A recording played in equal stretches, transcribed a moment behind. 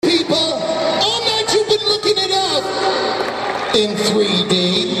in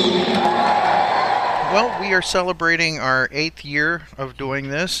 3D. Well, we are celebrating our 8th year of doing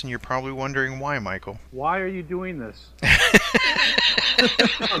this, and you're probably wondering why, Michael. Why are you doing this? I'm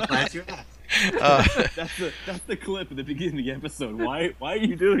glad you asked. That's the clip at the beginning of the episode. Why are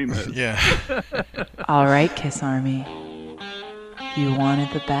you doing this? Yeah. All right, Kiss Army. You wanted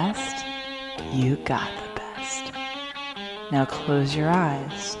the best, you got the best. Now close your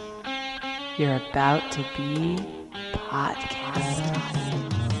eyes. You're about to be podcasted.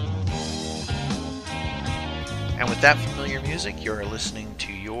 And with that familiar music, you're listening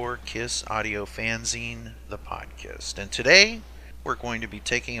to your Kiss audio fanzine, the podcast. And today, we're going to be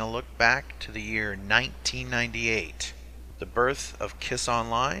taking a look back to the year 1998, the birth of Kiss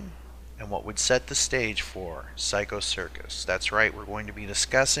Online, and what would set the stage for Psycho Circus. That's right, we're going to be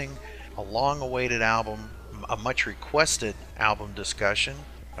discussing a long-awaited album, a much requested album discussion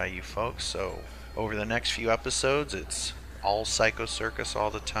by you folks. So over the next few episodes, it's all Psycho Circus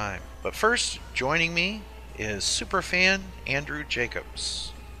all the time. But first, joining me is superfan Andrew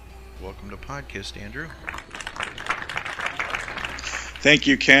Jacobs. Welcome to Podcast, Andrew. Thank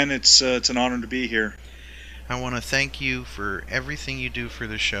you, Ken. It's an honor to be here. I want to thank you for everything you do for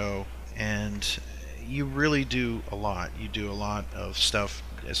the show, and you really do a lot. You do a lot of stuff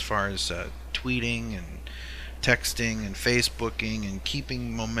as far as tweeting and texting and Facebooking and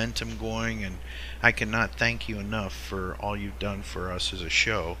keeping momentum going, and I cannot thank you enough for all you've done for us as a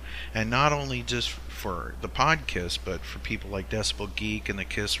show, and not only just for the podcast, but for people like Decibel Geek and the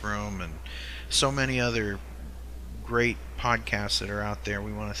Kiss Room and so many other great podcasts that are out there.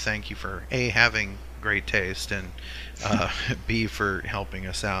 We want to thank you for A, having great taste, and B, for helping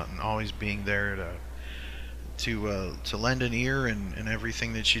us out and always being there to lend an ear and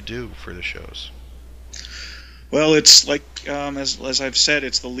everything that you do for the shows. Well, it's like as I've said,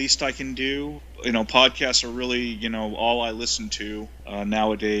 it's the least I can do. You know, podcasts are really all I listen to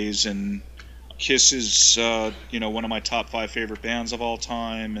nowadays, and Kiss is one of my top 5 favorite bands of all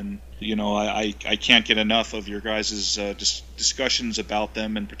time, and I can't get enough of your guys' discussions about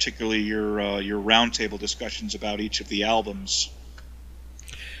them, and particularly your roundtable discussions about each of the albums.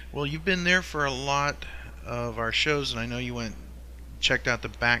 Well, you've been there for a lot of our shows, and I know you checked out the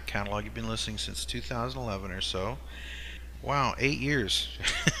back catalog. You've been listening since 2011 or so. Wow, 8 years.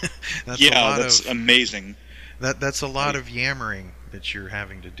 That's amazing. That's a lot of yammering that you're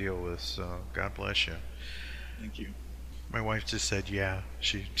having to deal with, so God bless you. Thank you. My wife just said, yeah.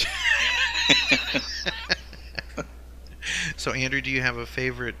 So, Andrew, do you have a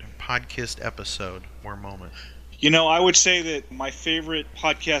favorite podcast episode or moment? I would say that my favorite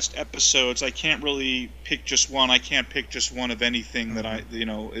podcast episodes, I can't really pick just one. I can't pick just one of anything that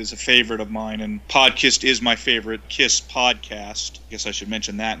is a favorite of mine. And Podcast is my favorite Kiss podcast. I guess I should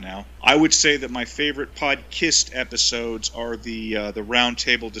mention that now. I would say that my favorite Podcast episodes are the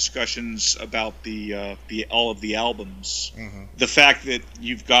roundtable discussions about the all of the albums. Mm-hmm. The fact that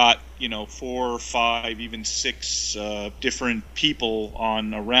you've got 4, 5, even 6 different people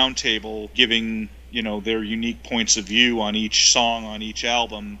on a roundtable giving their unique points of view on each song, on each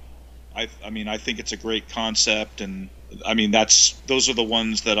album. I think it's a great concept, and those are the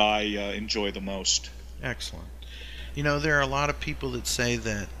ones that I enjoy the most. Excellent. There are a lot of people that say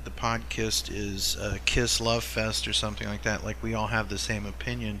that the podcast is a Kiss Love Fest or something like that, like we all have the same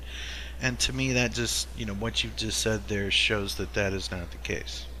opinion. And to me, that just, what you've just said there shows that is not the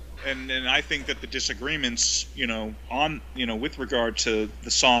case. And I think that the disagreements, with regard to the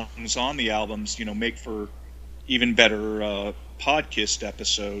songs on the albums, make for even better podcast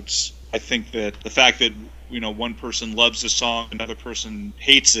episodes. I think that the fact that one person loves a song, another person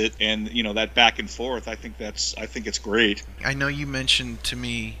hates it, and that back and forth, I think it's great. I know you mentioned to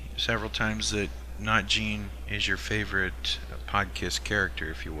me several times that Not Gene is your favorite podcast character,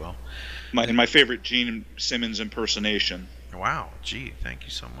 if you will. My favorite Gene Simmons impersonation. Wow, gee, thank you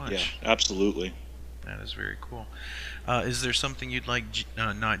so much. Yeah, absolutely. That is very cool. Is there something you'd like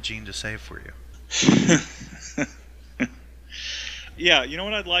Not Gene to say for you? Yeah, you know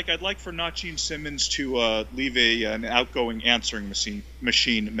what I'd like? I'd like for Not Gene Simmons to leave an outgoing answering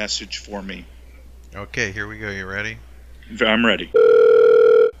machine message for me. Okay, here we go. You ready? I'm ready.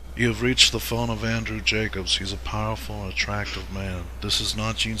 You've reached the phone of Andrew Jacobs. He's a powerful and attractive man. This is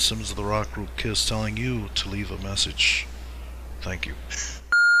Not Gene Simmons of the rock group Kiss telling you to leave a message. Thank you.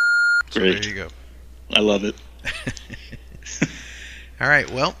 So great. There you go. I love it. All right,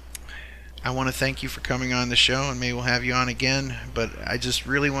 well, I want to thank you for coming on the show, and maybe we'll have you on again. But I just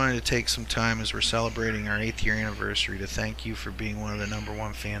really wanted to take some time as we're celebrating our 8th year anniversary to thank you for being one of the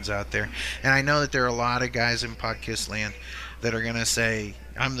 #1 fans out there. And I know that there are a lot of guys in podcast land that are going to say,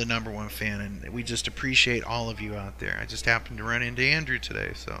 I'm the #1 fan, and we just appreciate all of you out there. I just happened to run into Andrew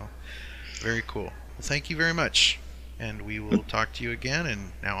today, so very cool. Well, thank you very much, and we will talk to you again,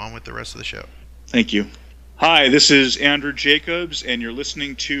 and now on with the rest of the show. Thank you. Hi, this is Andrew Jacobs, and you're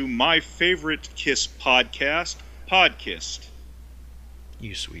listening to my favorite Kiss podcast, Podkissed.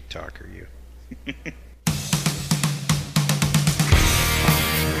 You sweet talker, you.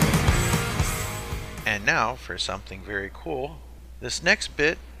 And now for something very cool. This next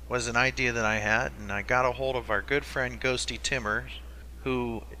bit was an idea that I had, and I got a hold of our good friend Ghosty Timmer,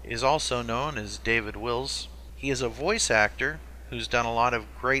 who is also known as David Wills. He is a voice actor who's done a lot of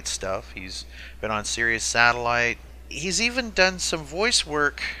great stuff. He's been on Sirius Satellite. He's even done some voice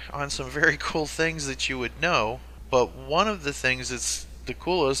work on some very cool things that you would know. But one of the things that's the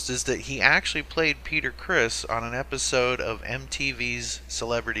coolest is that he actually played Peter Criss on an episode of MTV's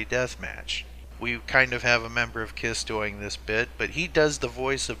Celebrity Deathmatch. We kind of have a member of Kiss doing this bit, but he does the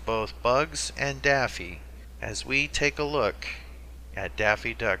voice of both Bugs and Daffy as we take a look at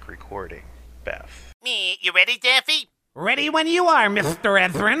Daffy Duck recording Beth. Me, you ready, Daffy? Ready when you are, Mr.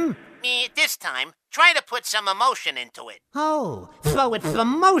 Ezrin. Me, this time, try to put some emotion into it. Oh, so it's the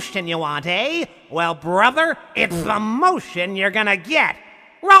motion you want, eh? Well, brother, it's the motion you're gonna get.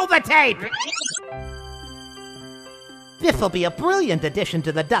 Roll the tape! This'll be a brilliant addition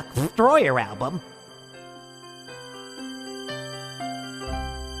to the Duck Destroyer album.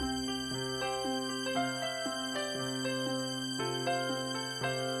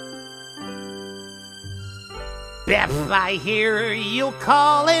 Beth, I hear you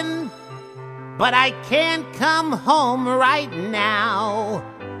calling, but I can't come home right now.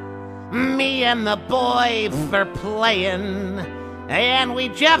 Me and the boys are playing, and we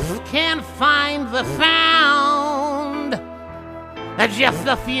just can't find the sound. Just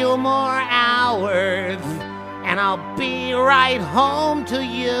a few more hours, and I'll be right home to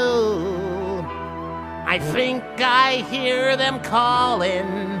you. I think I hear them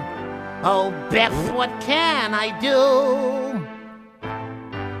calling. Oh, Beth, what can I do?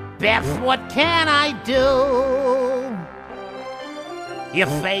 Beth, what can I do? You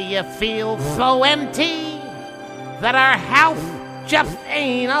say you feel so empty that our house just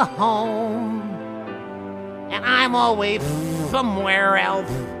ain't a home. And I'm always somewhere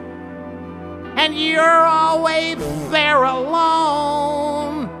else, and you're always there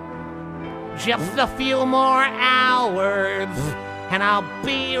alone. Just a few more hours, and I'll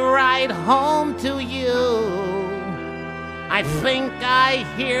be right home to you. I think I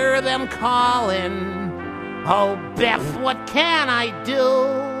hear them calling. Oh, Beth, what can I do?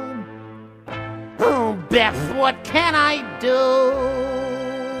 Oh, Beth, what can I do?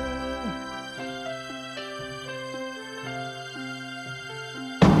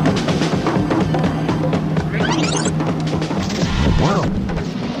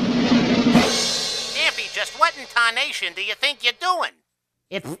 Daffy, just what intonation do you think you're doing?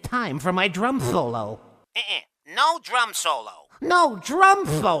 It's time for my drum solo. No drum solo. No drum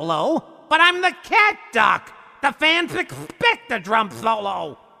solo? But I'm the cat duck! The fans expect a drum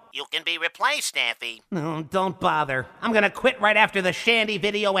solo! You can be replaced, Daffy. Oh, don't bother. I'm gonna quit right after the Shandy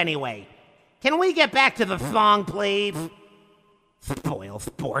video anyway. Can we get back to the song, please? Spoil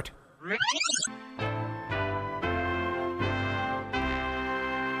sport.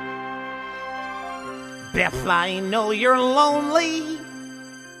 Beth, I know you're lonely,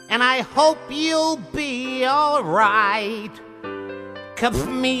 and I hope you'll be alright. 'Cause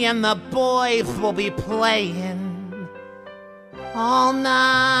me and the boys will be playing all night.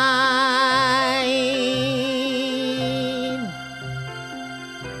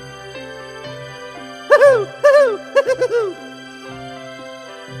 Hoo-hoo, hoo-hoo, hoo-hoo.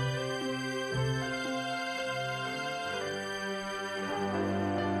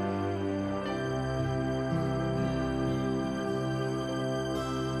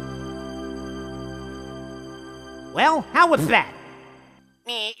 Well, how was that?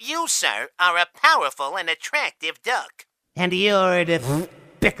 You, sir, are a powerful and attractive duck. And you're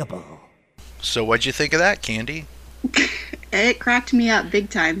despicable. So what'd you think of that, Candy? It cracked me up big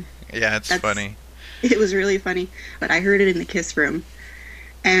time. Yeah, it's funny. It was really funny, but I heard it in the Kiss room.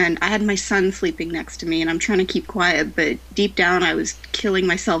 And I had my son sleeping next to me, and I'm trying to keep quiet, but deep down I was killing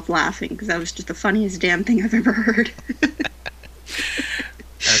myself laughing, because that was just the funniest damn thing I've ever heard.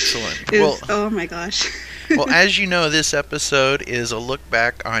 Excellent. Oh my gosh. Well, as you know, this episode is a look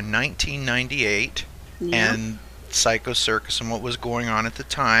back on 1998 and Psycho Circus and what was going on at the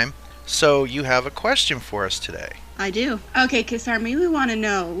time. So you have a question for us today. I do. Okay, Kiss Army, we want to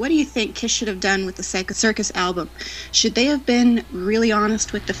know, what do you think Kiss should have done with the Psycho Circus album? Should they have been really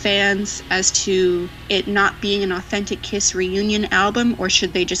honest with the fans as to it not being an authentic Kiss reunion album, or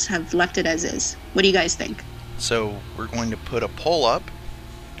should they just have left it as is? What do you guys think? So we're going to put a poll up,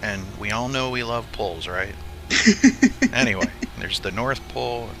 and we all know we love polls, right? Anyway, there's the North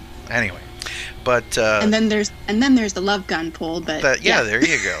Pole. Anyway, but and then there's the Love Gun poll. But yeah, there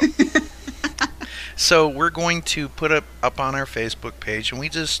you go. So we're going to put it up on our Facebook page, and we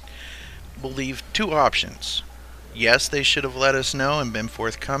just will leave two options. Yes, they should have let us know and been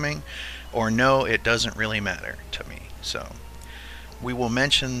forthcoming, or no, it doesn't really matter to me. So we will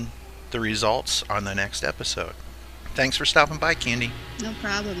mention the results on the next episode. Thanks for stopping by, Candy. No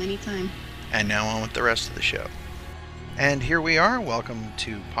problem, anytime. And now on with the rest of the show. And here we are. Welcome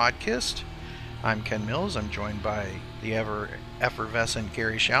to Podcast. I'm Ken Mills. I'm joined by the ever-effervescent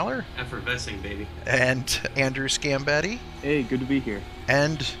Gary Schaller. Effervescing, baby. And Andrew Scambetti. Hey, good to be here.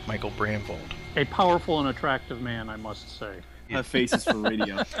 And Michael Bramvold. A powerful and attractive man, I must say. Have faces for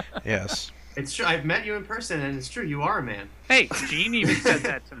radio. Yes. It's true. I've met you in person, and it's true. You are a man. Hey, Gene even said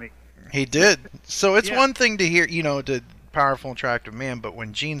that to me. He did. So it's one thing to hear, the powerful, attractive man, but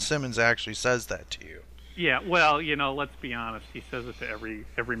when Gene Simmons actually says that to you. Yeah, well, let's be honest. He says it to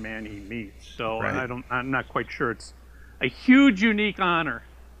every man he meets. So Right. I'm not quite sure it's a huge, unique honor.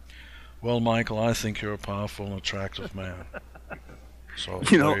 Well, Michael, I think you're a powerful and attractive man. So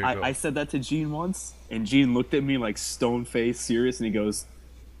You know, there you go. I said that to Gene once, and Gene looked at me like stone-faced, serious, and he goes,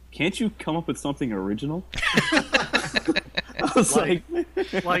 "Can't you come up with something original?" I was like,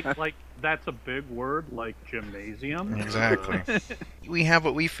 like that's a big word, like gymnasium. Exactly. We have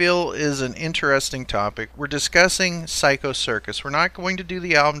what we feel is an interesting topic. We're discussing Psycho Circus. We're not going to do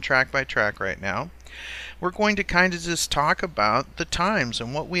the album track by track right now. We're going to kind of just talk about the times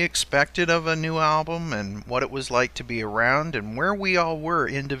and what we expected of a new album and what it was like to be around and where we all were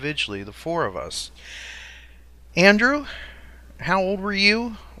individually, the four of us. Andrew, how old were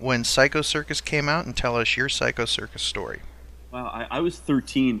you when Psycho Circus came out? And tell us your Psycho Circus story. Well, I was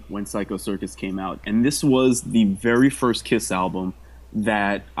 13 when Psycho Circus came out, and this was the very first Kiss album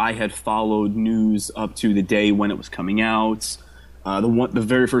that I had followed news up to the day when it was coming out. The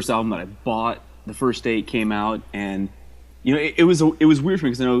very first album that I bought the first day it came out, and it was weird for me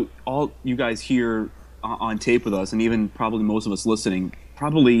because I know all you guys here on tape with us, and even probably most of us listening,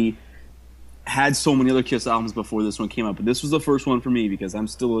 probably had so many other Kiss albums before this one came out, but this was the first one for me because I'm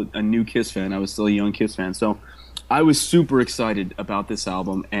still a new Kiss fan. I was still a young Kiss fan, so I was super excited about this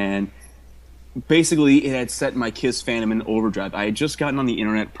album, and basically it had set my Kiss fandom in overdrive. I had just gotten on the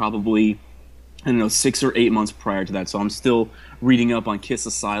internet probably, 6 or 8 months prior to that, so I'm still reading up on Kiss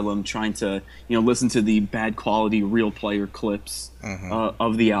Asylum, trying to, listen to the bad quality Real Player clips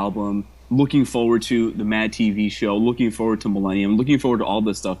of the album, looking forward to the Mad TV show, looking forward to Millennium, looking forward to all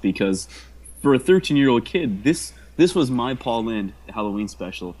this stuff, because for a 13-year-old kid, this was my Paul Lynde Halloween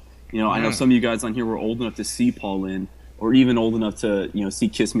special. I know some of you guys on here were old enough to see Paul Lynde, or even old enough to, see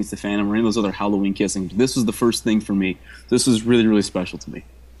Kiss Meets the Phantom, or any of those other Halloween kissing. This was the first thing for me. This was really, really special to me.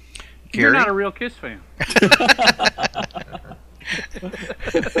 You're Gary? not a real Kiss fan.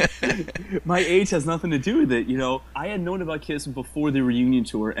 My age has nothing to do with it. I had known about Kiss before the reunion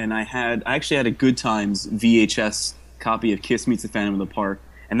tour, and I actually had a Good Times VHS copy of Kiss Meets the Phantom of the Park,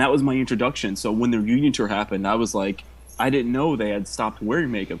 and that was my introduction. So when the reunion tour happened, I was like, I didn't know they had stopped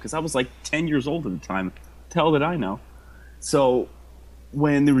wearing makeup because I was like 10 years old at the time. What the hell did I know? So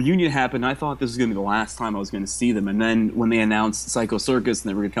when the reunion happened, I thought this was going to be the last time I was going to see them. And then when they announced Psycho Circus and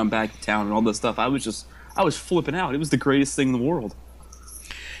they were going to come back to town and all this stuff, I was flipping out. It was the greatest thing in the world.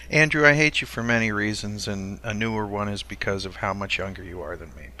 Andrew, I hate you for many reasons, and a newer one is because of how much younger you are than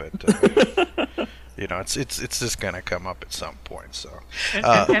me. But it's just gonna come up at some point. So,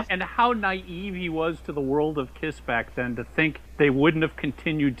 and how naive he was to the world of Kiss back then to think they wouldn't have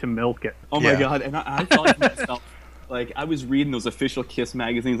continued to milk it. Oh my God! And I thought to myself, like, I was reading those official Kiss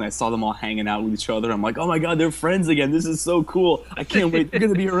magazines, and I saw them all hanging out with each other. I'm like, oh my God, they're friends again. This is so cool. I can't wait. They're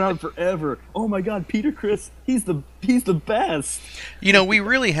gonna be around forever. Oh my God, Peter Criss, he's the best. We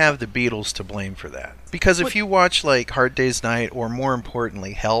really have the Beatles to blame for that, because if you watch like Hard Day's Night, or more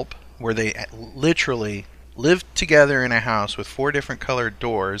importantly, Help, where they literally lived together in a house with 4 different colored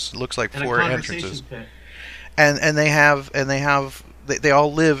doors, it looks like and 4 entrances, and they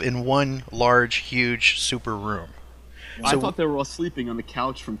all live in one large, huge, super room. I thought they were all sleeping on the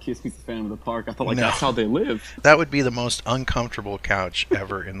couch from Kiss Meets the Phantom of the Park. I thought that's how they live. That would be the most uncomfortable couch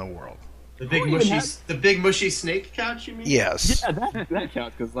ever in the world. The big mushy snake couch, you mean? Yes. Yeah, that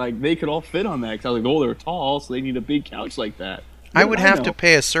couch, because they could all fit on that. Because I was like, they're tall, so they need a big couch like that. I would have to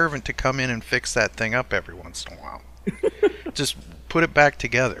pay a servant to come in and fix that thing up every once in a while. Just put it back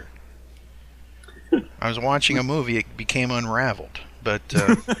together. I was watching a movie, it became unraveled. But,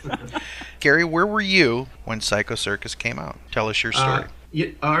 Gary, where were you when Psycho Circus came out? Tell us your story.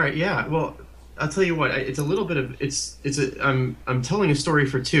 All right, yeah. Well, I'll tell you what. It's a little bit of I'm telling a story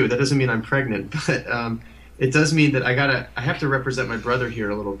for two. That doesn't mean I'm pregnant, but it does mean that I have to represent my brother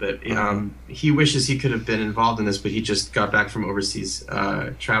here a little bit. He wishes he could have been involved in this, but he just got back from overseas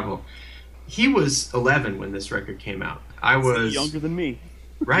travel. He was 11 when this record came out. I was younger than me.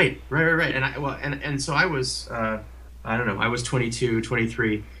 Right. And so I was I don't know. I was 22,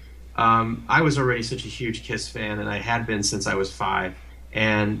 23. I was already such a huge Kiss fan, and I had been since I was 5.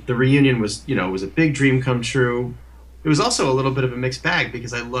 And the reunion was, was a big dream come true. It was also a little bit of a mixed bag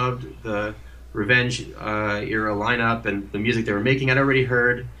because I loved the Revenge era lineup and the music they were making. I'd already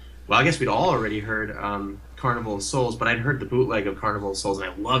heard, well, I guess we'd all already heard Carnival of Souls, but I'd heard the bootleg of Carnival of Souls, and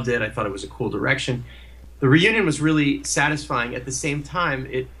I loved it. I thought it was a cool direction. The reunion was really satisfying. At the same time,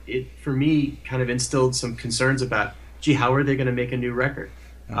 it for me kind of instilled some concerns about, gee, how are they going to make a new record?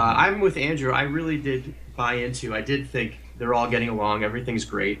 I'm with Andrew. I really did buy into. I did think they're all getting along. Everything's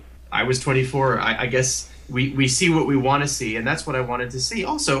great. I was 24. I guess we see what we want to see, and that's what I wanted to see.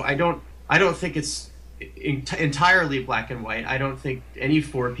 Also, I don't think it's entirely black and white. I don't think any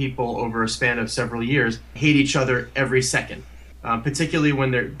 4 people over a span of several years hate each other every second, particularly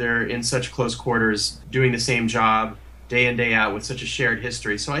when they're in such close quarters doing the same job day in, day out with such a shared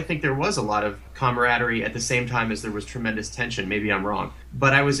history. So I think there was a lot of camaraderie at the same time as there was tremendous tension. Maybe I'm wrong.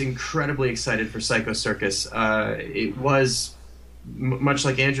 But I was incredibly excited for Psycho Circus. It was, much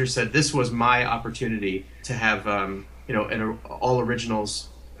like Andrew said, this was my opportunity to have, an all originals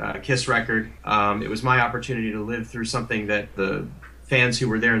Kiss record. It was my opportunity to live through something that the fans who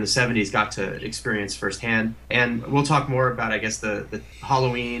were there in the 70s got to experience firsthand. And we'll talk more about, I guess, the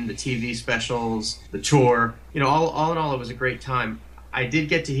Halloween, the TV specials, the tour. All in all, it was a great time. I did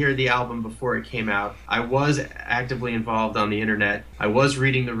get to hear the album before it came out. I was actively involved on the internet. I was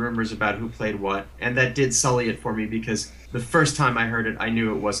reading the rumors about who played what, and that did sully it for me because the first time I heard it, I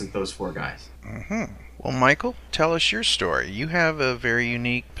knew it wasn't those 4 guys. Mm-hmm. Well, Michael, tell us your story. You have a very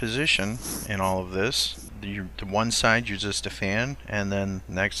unique position in all of this. To one side, you're just a fan, and then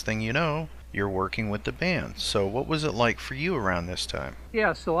next thing you know, you're working with the band. So what was it like for you around this time?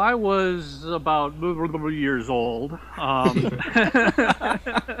 Yeah, so I was about years old. I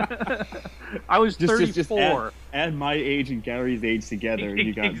was 34. Just add my age and Gary's age together, and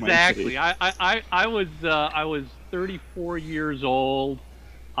you got exactly. I was 34 years old,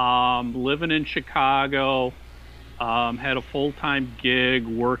 living in Chicago. Had a full-time gig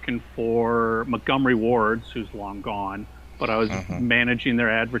working for Montgomery Ward's, who's long gone, but I was managing their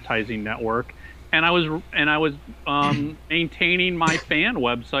advertising network, and I was maintaining my fan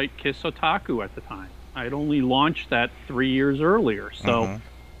website, Kiss Otaku, at the time. I had only launched that 3 years earlier, so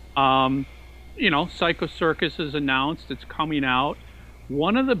Psycho Circus is announced, it's coming out.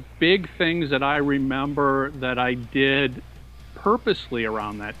 One of the big things that I remember that I did purposely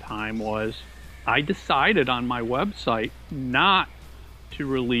around that time was I decided on my website not to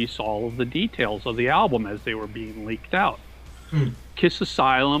release all of the details of the album as they were being leaked out. Kiss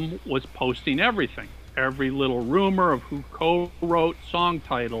Asylum was posting everything, every little rumor of who co-wrote song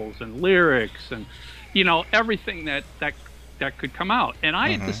titles and lyrics and, everything that could come out. And I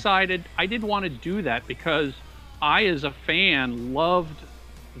had decided I didn't want to do that because I, as a fan, loved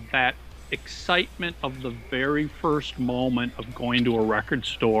that excitement of the very first moment of going to a record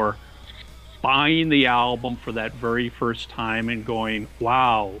store, buying the album for that very first time and going,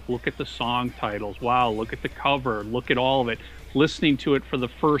 wow, look at the song titles, wow, look at the cover, look at all of it, listening to it for the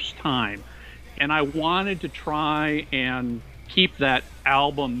first time. And I wanted to try and keep that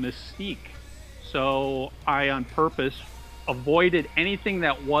album mystique. So I, on purpose, avoided anything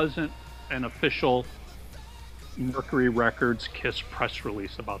that wasn't an official Mercury Records Kiss press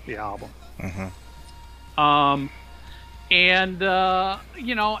release about the album. And,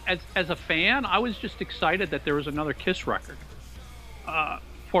 as a fan, I was just excited that there was another Kiss record.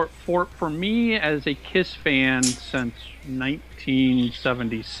 For me, as a Kiss fan since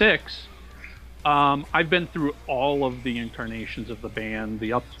 1976, I've been through all of the incarnations of the band,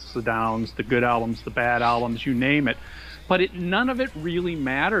 the ups, the downs, the good albums, the bad albums, you name it. But none of it really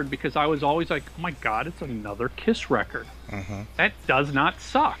mattered because I was always like, oh my God, it's another Kiss record. That does not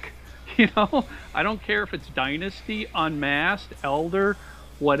suck. I don't care if it's Dynasty, Unmasked, Elder,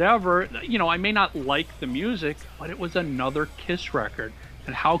 whatever. I may not like the music, but it was another Kiss record.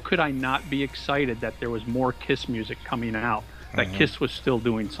 And how could I not be excited that there was more Kiss music coming out, that Kiss was still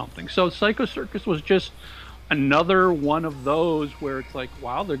doing something? So Psycho Circus was just another one of those where it's like,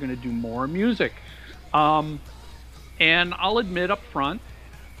 wow, they're going to do more music. And I'll admit up front,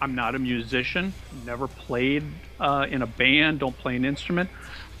 I'm not a musician, never played in a band, don't play an instrument.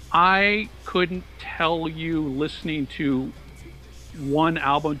 I couldn't tell you, listening to one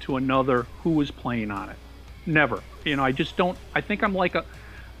album to another, who was playing on it. Never. You know, I just don't. I think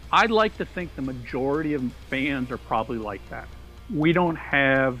I'd like to think the majority of bands are probably like that. We don't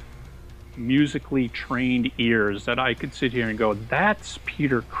have musically trained ears that I could sit here and go, that's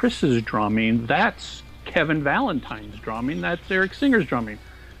Peter Criss's drumming, that's Kevin Valentine's drumming, that's Eric Singer's drumming.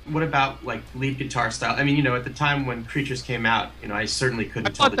 What about like lead guitar style? I mean, you know, at the time when Creatures came out, you know, I certainly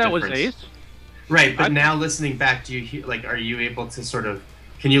couldn't tell the difference. I thought that was Ace. Right, but now listening back, do you hear, like, are you able to sort of,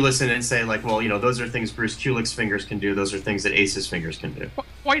 can you listen and say like, well, you know, those are things Bruce Kulick's fingers can do, those are things that Ace's fingers can do?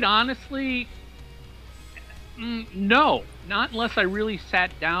 Quite honestly, no, not unless I really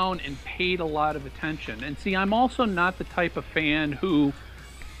sat down and paid a lot of attention. And see, I'm also not the type of fan who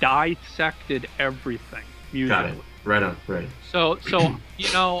dissected everything musically. Got it. Right on, right. So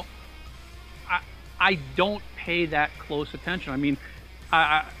you know, I don't pay that close attention. I mean,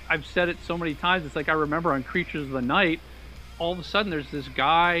 I've said it so many times. It's like I remember on Creatures of the Night, all of a sudden there's this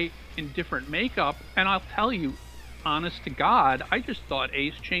guy in different makeup, and I'll tell you, honest to God, I just thought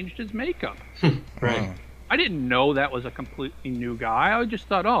Ace changed his makeup. Right. I didn't know that was a completely new guy. I just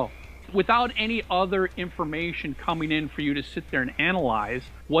thought, oh, without any other information coming in for you to sit there and analyze,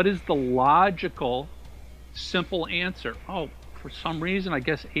 what is the logical, simple answer? Oh, for some reason, I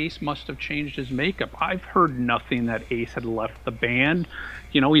guess Ace must have changed his makeup. I've heard nothing that Ace had left the band.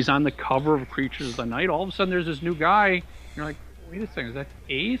 You know, he's on the cover of Creatures of the Night. All of a sudden, there's this new guy. You're like, wait a second, is that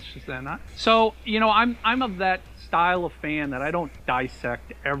Ace? Is that not? So, you know, I'm of that style of fan that I don't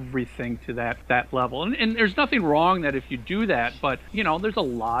dissect everything to that level. And there's nothing wrong that if you do that, but, you know, there's a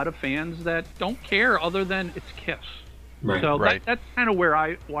lot of fans that don't care other than it's Kiss. Right. So right. That's kind of where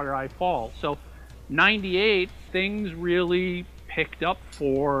I fall. So 98, things really picked up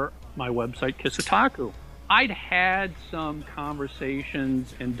for my website, Kiss Otaku. I'd had some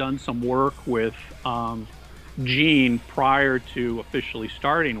conversations and done some work with Gene prior to officially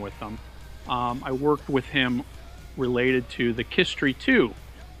starting with them. I worked with him related to the Kisstory 2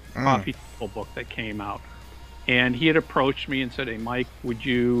 coffee table book that came out. And he had approached me and said, hey, Mike, would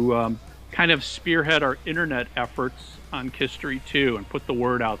you kind of spearhead our internet efforts on Kisstory 2 and put the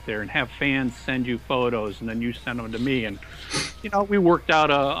word out there and have fans send you photos and then you send them to me? And, you know, we worked out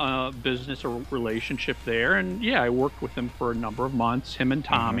a business or relationship there. And, yeah, I worked with him for a number of months, him and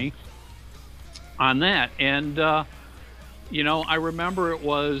Tommy, on that. And, you know, I remember it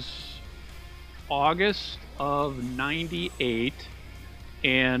was August of 98,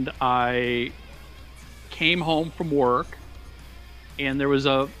 and I came home from work, and there was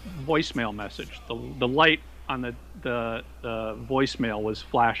a voicemail message. The light on the voicemail was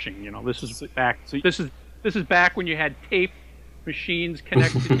flashing. You know, this is back. This is back when you had tape machines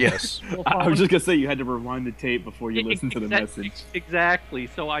connected. Yes. I was just gonna say you had to rewind the tape before you listened to the message. Exactly.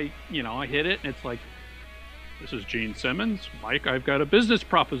 So I hit it, and it's like, this is Gene Simmons. Mike, I've got a business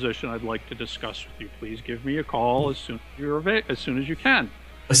proposition I'd like to discuss with you. Please give me a call as soon as you can.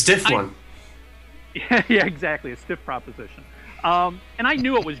 A stiff one. Yeah, exactly. A stiff proposition. And I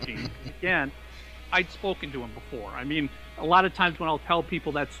knew it was Gene. Again, I'd spoken to him before. I mean, a lot of times when I'll tell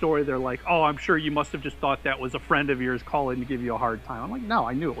people that story, they're like, oh, I'm sure you must have just thought that was a friend of yours calling to give you a hard time. I'm like, no,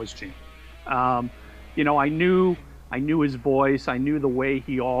 I knew it was Gene. You know, I knew his voice. I knew the way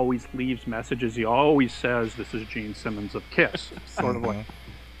he always leaves messages. He always says, this is Gene Simmons of Kiss. It's sort of like,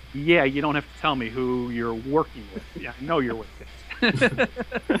 yeah, you don't have to tell me who you're working with. Yeah, I know you're with Kiss.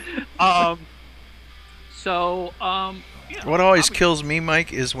 What always kills me,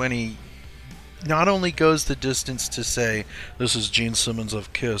 Mike, is when he not only goes the distance to say, this is Gene Simmons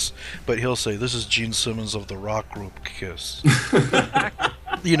of Kiss, but he'll say, this is Gene Simmons of the rock group Kiss.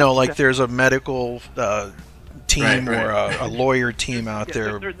 You know, like there's a medical team or a lawyer team out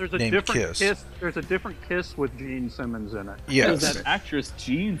there there's a named different Kiss. There's a different Kiss with Gene Simmons in it. Yes. There's that actress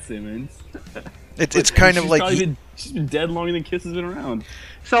Gene Simmons. It's kind of like she's been dead longer than Kiss has been around.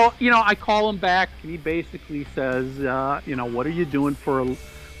 So, you know, I call him back, and he basically says, you know, what are you doing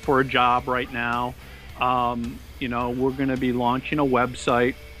for a job right now? You know, we're going to be launching a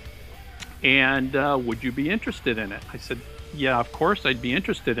website, and would you be interested in it? I said, yeah, of course I'd be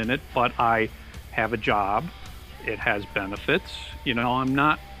interested in it, but I have a job. It has benefits. You know,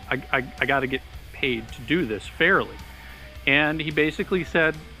 I got to get paid to do this fairly. And he basically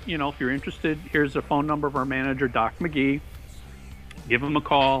said, you know, if you're interested, here's the phone number of our manager, Doc McGee. Give him a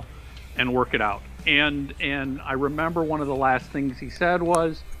call and work it out. And I remember one of the last things he said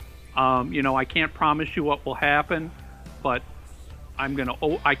was, I can't promise you what will happen, but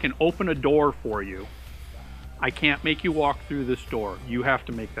I can open a door for you. I can't make you walk through this door. You have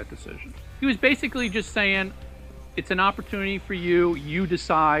to make that decision. He was basically just saying, it's an opportunity for you. You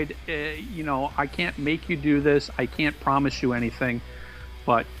decide. I can't make you do this. I can't promise you anything,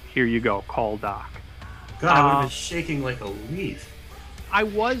 but here you go. Call Doc. God, I would have been shaking like a leaf. I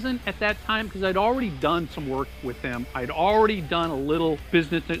wasn't at that time because I'd already done some work with him. I'd already done a little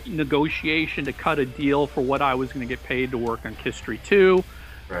business negotiation to cut a deal for what I was going to get paid to work on Kiss Street 2.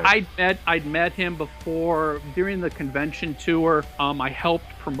 Right. I'd met him before during the convention tour. I helped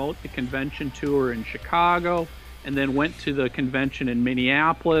promote the convention tour in Chicago, and then went to the convention in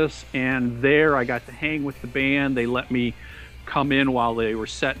Minneapolis. And there I got to hang with the band. They let me come in while they were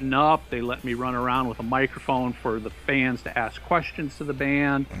setting up. They let me run around with a microphone for the fans to ask questions to the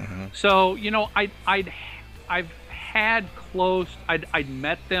band. Mm-hmm. So I'd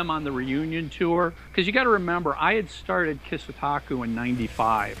met them on the reunion tour, because you got to remember, I had started Kiss Otaku in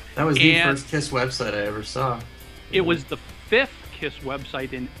 '95. That was the first Kiss website I ever saw. It was the 5th Kiss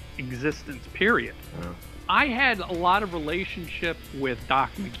website in existence, period. Oh. I had a lot of relationship with Doc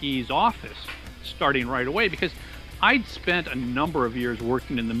McGee's office starting right away, because I'd spent a number of years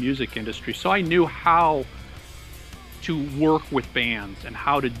working in the music industry, so I knew how to work with bands and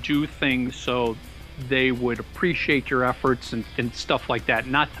how to do things so they would appreciate your efforts and stuff like that,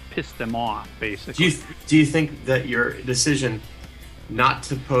 not to piss them off, basically. Do you think that your decision not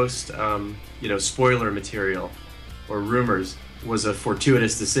to post, spoiler material or rumors was a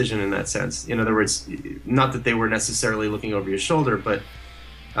fortuitous decision in that sense? In other words, not that they were necessarily looking over your shoulder, but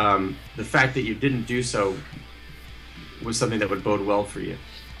the fact that you didn't do so was something that would bode well for you.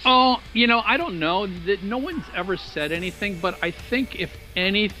 Oh, I don't know. No one's ever said anything, but I think if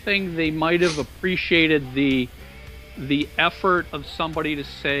anything, they might have appreciated the effort of somebody to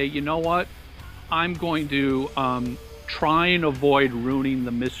say, you know what, I'm going to try and avoid ruining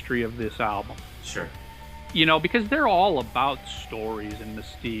the mystery of this album. Sure. Because they're all about stories and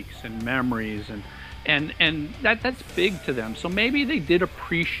mystiques and memories, and that's big to them. So maybe they did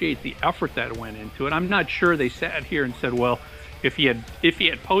appreciate the effort that went into it. I'm not sure they sat here and said, well, if he had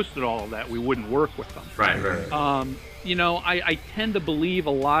posted all of that, we wouldn't work with them. Right. I tend to believe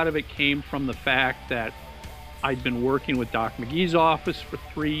a lot of it came from the fact that I'd been working with Doc McGee's office for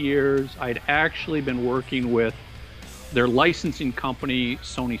 3 years. I'd actually been working with their licensing company,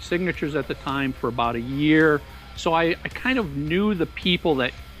 Sony Signatures, at the time for about a year. So I kind of knew the people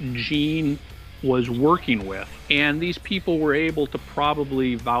that Gene was working with, and these people were able to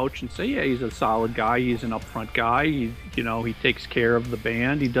probably vouch and say, yeah, he's a solid guy, he's an upfront guy, he takes care of the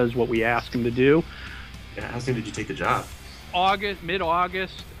band, he does what we ask him to do. Yeah, how soon did you take the job?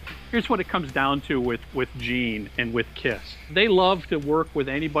 Mid-August. Here's what it comes down to with Gene and with Kiss. They love to work with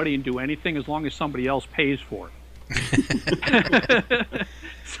anybody and do anything as long as somebody else pays for it.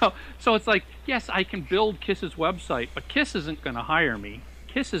 So it's like, yes, I can build Kiss's website, but Kiss isn't going to hire me.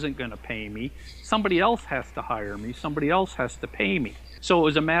 Kiss isn't going to pay me. Somebody else has to hire me. Somebody else has to pay me. So it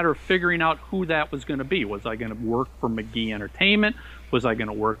was a matter of figuring out who that was going to be. Was I going to work for McGee Entertainment? Was I going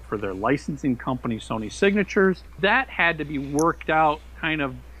to work for their licensing company, Sony Signatures? That had to be worked out kind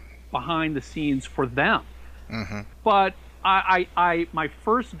of behind the scenes for them. Mm-hmm. But I my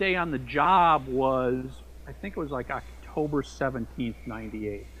first day on the job was, I think it was like October 17th,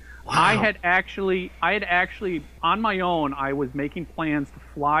 98. Wow. I had actually, on my own, I was making plans to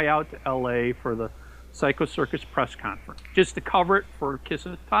fly out to LA for the Psycho Circus press conference, just to cover it for Kiss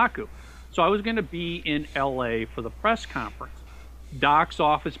Otaku. So I was going to be in LA for the press conference. Doc's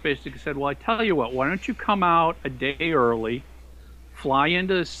office basically said, well, I tell you what, why don't you come out a day early, fly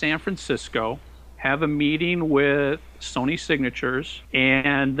into San Francisco, have a meeting with Sony Signatures,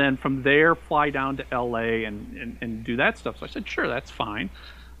 and then from there fly down to LA and do that stuff. So I said, sure, that's fine.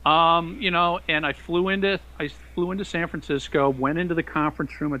 And I flew into San Francisco, went into the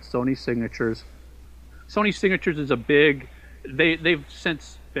conference room at Sony Signatures. Sony Signatures is a big, they've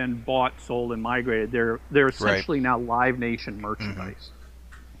since been bought, sold, and migrated. They're essentially now Live Nation merchandise.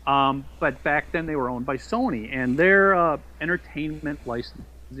 Mm-hmm. But back then they were owned by Sony, and they're entertainment licensing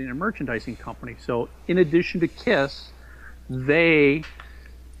and merchandising company. So in addition to Kiss, they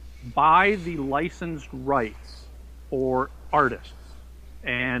buy the licensed rights for artists.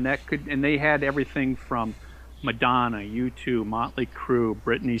 And they had everything from Madonna, U2, Motley Crue,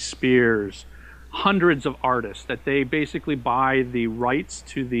 Britney Spears, hundreds of artists that they basically buy the rights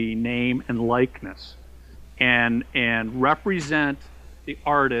to the name and likeness and represent the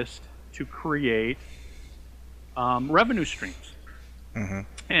artist to create revenue streams.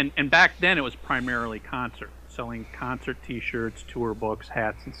 Mm-hmm. And back then it was primarily concerts. selling concert T-shirts, tour books,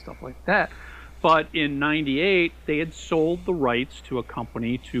 hats, and stuff like that. But in '98, they had sold the rights to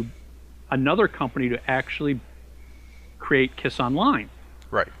another company to actually create Kiss Online.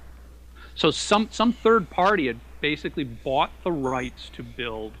 Right. So some third party had basically bought the rights to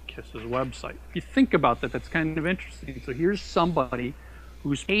build Kiss's website. If you think about that, that's kind of interesting. So here's somebody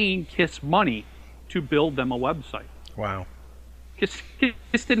who's paying Kiss money to build them a website. Wow. Kiss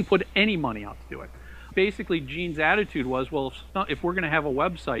didn't put any money out to do it. Basically, Gene's attitude was, well, if we're going to have a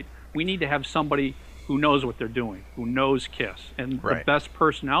website, we need to have somebody who knows what they're doing, who knows Kiss. And the best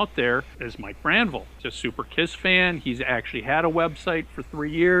person out there is Mike Brandville. He's a super Kiss fan. He's actually had a website for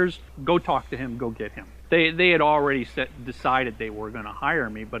 3 years. Go talk to him. Go get him. They had already decided they were going to hire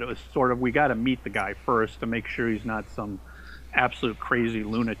me, but it was sort of, we got to meet the guy first to make sure he's not some absolute crazy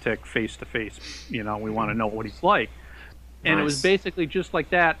lunatic face-to-face. You know, we want to know what he's like. And It was basically just like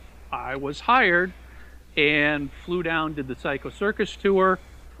that. I was hired and flew down, did the Psycho Circus tour,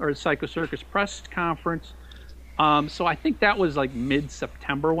 or the Psycho Circus press conference. So I think that was like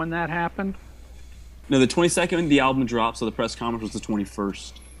mid-September when that happened. No, the 22nd the album dropped, so the press conference was the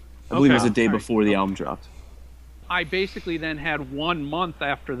 21st. I believe it was the day before the album dropped. I basically then had 1 month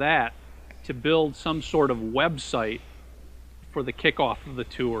after that to build some sort of website for the kickoff of the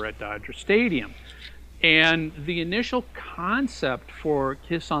tour at Dodger Stadium. And the initial concept for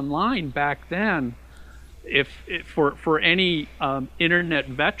Kiss Online back then, for any internet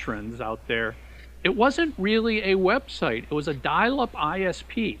veterans out there, it wasn't really a website. It was a dial-up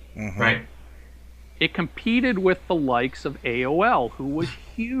ISP. Mm-hmm. Right. It competed with the likes of AOL, who was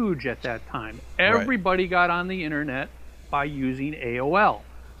huge at that time. Everybody got on the internet by using AOL.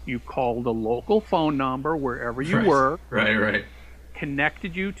 You called a local phone number wherever you were. Right.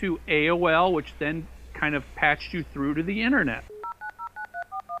 Connected you to AOL, which then kind of patched you through to the internet.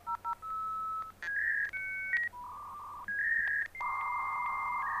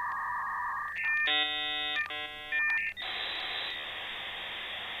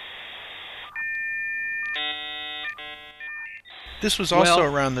 This was also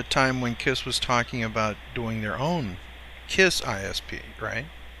around the time when Kiss was talking about doing their own Kiss ISP, right?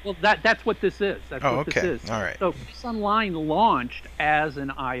 Well, that's what this is. That's what this is. All right. So Kiss Online launched as an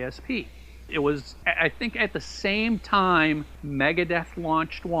ISP. It was, I think, at the same time Megadeth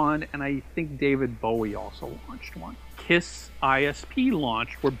launched one, and I think David Bowie also launched one. Kiss ISP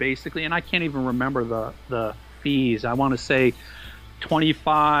launched, where basically, and I can't even remember the fees. I want to say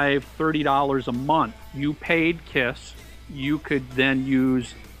 $25, $30 a month. You paid Kiss. You could then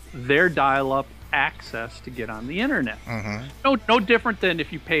use their dial-up access to get on the internet. Mm-hmm. No different than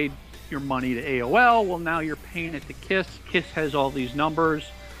if you paid your money to AOL. Well, now you're paying it to Kiss. Kiss has all these numbers.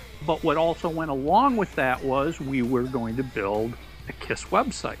 But what also went along with that was we were going to build a Kiss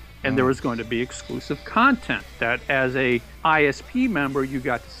website. And there was going to be exclusive content that as a ISP member, you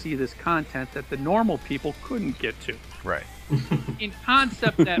got to see this content that the normal people couldn't get to. Right. In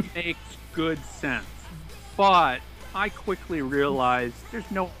concept, that makes good sense. But I quickly realized there's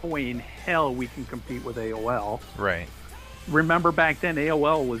no way in hell we can compete with AOL. Right. Remember back then,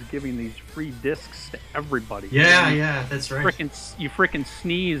 AOL was giving these free discs to everybody. Yeah, that's right. You frickin'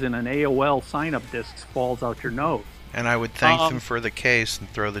 sneeze and an AOL sign-up disc falls out your nose. And I would thank them for the case and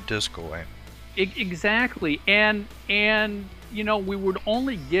throw the disc away. Exactly. And you know, we would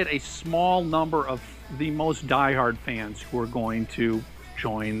only get a small number of the most diehard fans who were going to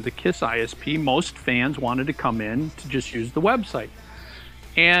join the Kiss ISP. Most fans wanted to come in to just use the website.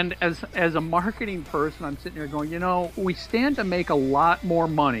 And as a marketing person, I'm sitting there going, you know, we stand to make a lot more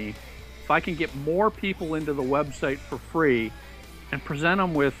money if I can get more people into the website for free and present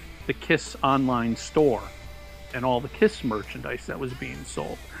them with the Kiss online store and all the Kiss merchandise that was being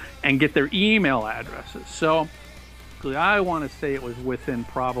sold and get their email addresses. So I want to say it was within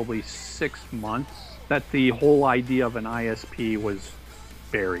probably 6 months that the whole idea of an ISP was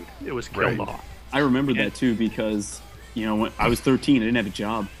buried. It was killed off. I remember that too because, you know, when I was 13, I didn't have a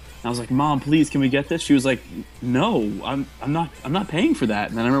job. And I was like, "Mom, please, can we get this?" She was like, "No, I'm not paying for that."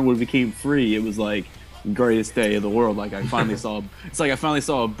 And then I remember when it became free, it was like the greatest day of the world. Like I finally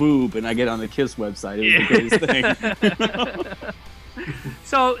saw a boob and I get on the Kiss website. It was the greatest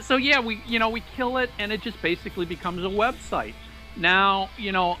thing. So yeah, we kill it and it just basically becomes a website. Now,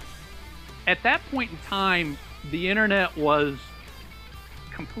 you know, at that point in time, the internet was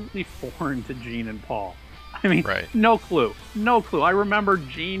completely foreign to Gene and Paul. I mean, no clue. I remember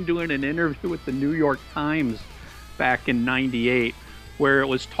Gene doing an interview with the New York Times back in '98, where it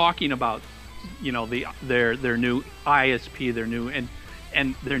was talking about, you know, their new ISP, their new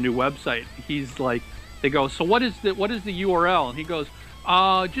and their new website. He's like, they go, "So what is the URL?" And he goes,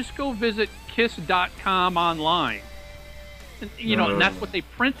 Just go visit kiss.com online. And that's what they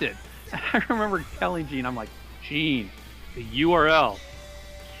printed. I remember telling Gene, I'm like, Gene, the URL,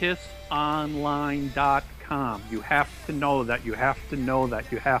 kissonline.com. You have to know that. You have to know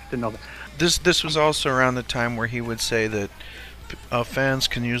that. You have to know that. This was also around the time where he would say that fans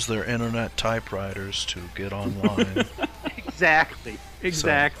can use their internet typewriters to get online. Exactly.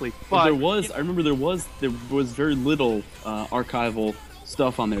 But there was, I remember there was very little archival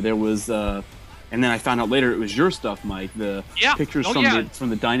stuff on there. There was, and then I found out later it was your stuff, Mike. The pictures from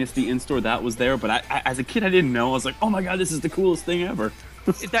the Dynasty in-store, that was there. But I, as a kid, I didn't know. I was like, oh my god, this is the coolest thing ever.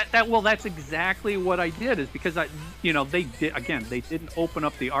 That's exactly what I did, is because they didn't open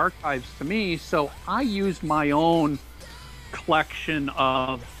up the archives to me, so I used my own collection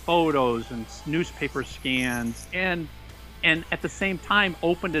of photos and newspaper scans, and at the same time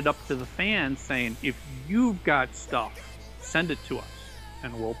opened it up to the fans, saying, if you've got stuff, send it to us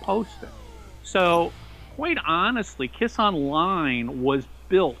and we'll post it. So quite honestly, Kiss Online was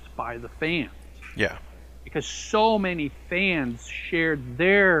built by the fans. Yeah. Because so many fans shared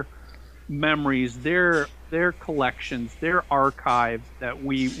their memories, their collections, their archives, that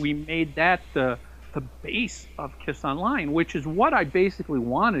we made that the base of Kiss Online, which is what I basically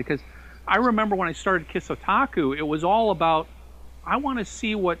wanted. Because I remember when I started Kiss Otaku, it was all about, I want to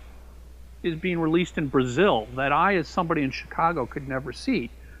see what is being released in Brazil that I, as somebody in Chicago, could never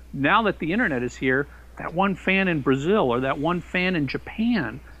see. Now that the internet is here, that one fan in Brazil or that one fan in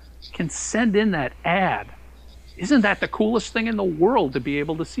Japan can send in that ad. Isn't that the coolest thing in the world to be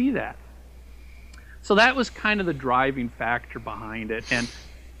able to see that? So that was kind of the driving factor behind it.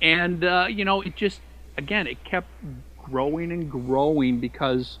 And it just, again, it kept growing and growing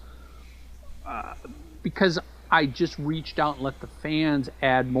because I just reached out and let the fans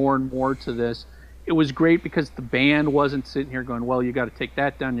add more and more to this. It was great because the band wasn't sitting here going, well, you got to take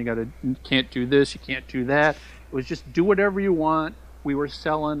that down, you can't do this, you can't do that. It was just do whatever you want. We were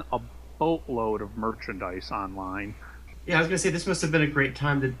selling a boatload of merchandise online. Yeah, I was going to say, this must have been a great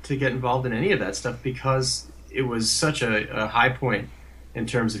time to get involved in any of that stuff, because it was such a high point in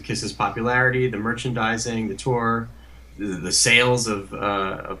terms of Kiss's popularity, the merchandising, the tour, the sales of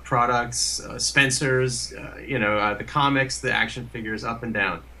products, Spencer's, the comics, the action figures, up and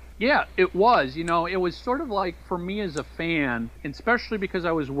down. Yeah, it was. It was sort of like, for me as a fan, especially because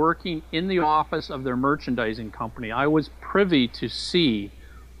I was working in the office of their merchandising company, I was privy to see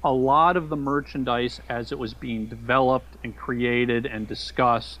a lot of the merchandise as it was being developed and created and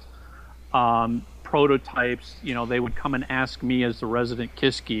discussed. Prototypes, they would come and ask me as the resident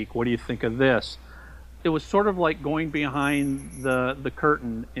Kiss geek, what do you think of this? It was sort of like going behind the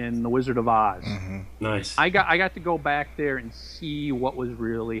curtain in The Wizard of Oz. Mm-hmm. Nice. I got to go back there and see what was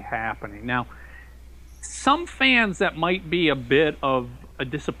really happening. Now, some fans, that might be a bit of a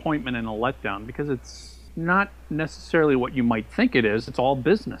disappointment and a letdown, because it's not necessarily what you might think it is. It's all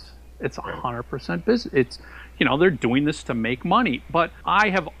business. It's 100% business. It's, they're doing this to make money. But I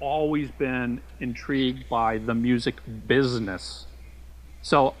have always been intrigued by the music business.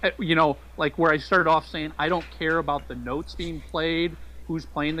 So, like where I started off saying, I don't care about the notes being played, who's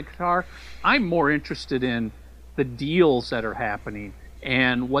playing the guitar. I'm more interested in the deals that are happening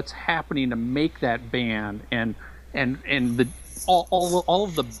and what's happening to make that band, and the all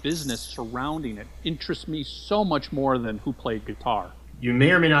of the business surrounding it interests me so much more than who played guitar. You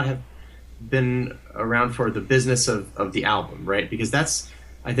may or may not have been around for the business of the album, right? Because that's,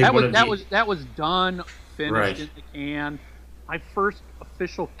 I think, that was done, finished, right, in the can. My first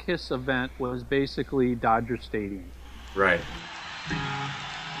official Kiss event was basically Dodger Stadium. Right.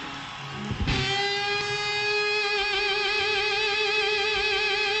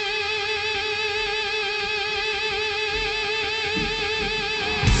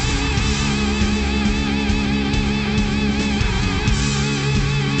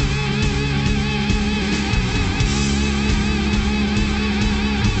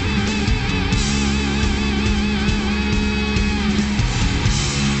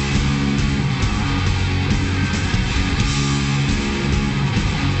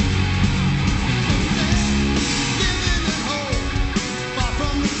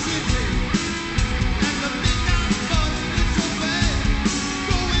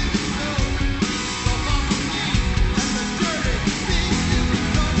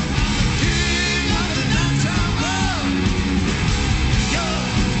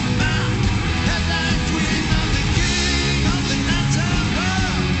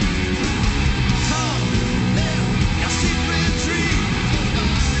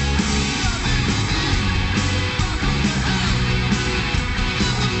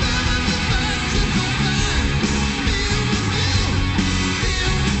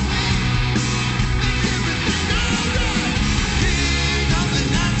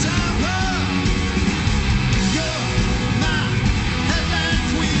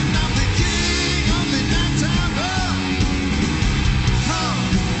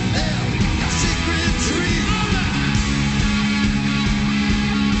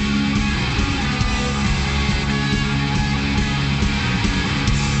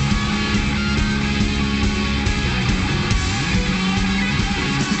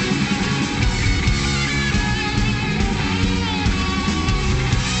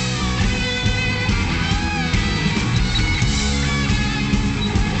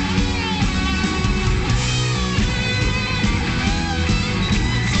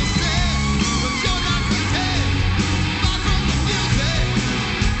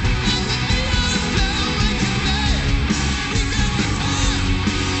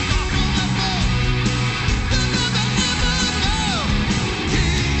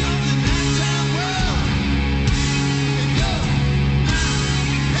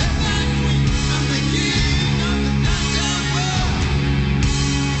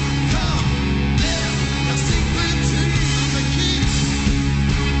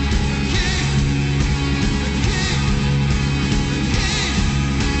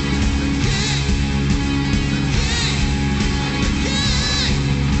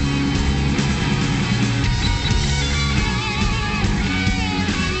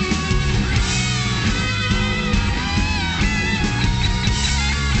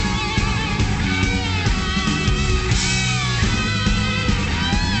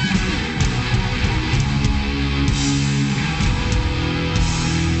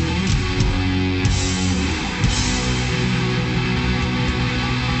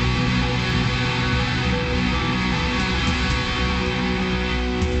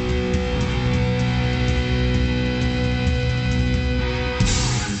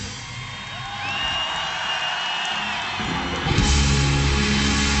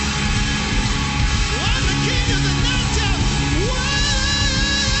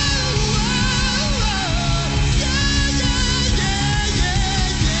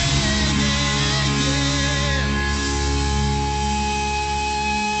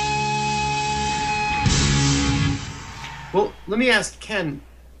 me ask Ken.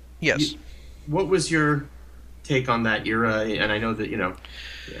 Yes. What was your take on that era? And I know that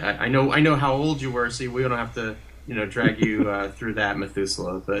I know how old you were, so we don't have to drag you through that,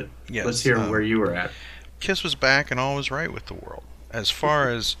 Methuselah. But Yes, let's hear where you were at. Kiss was back and all was right with the world. As far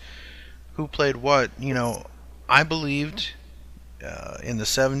as who played what, I believed in the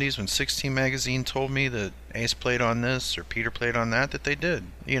 70s when 16 Magazine told me that Ace played on this or Peter played on that they did.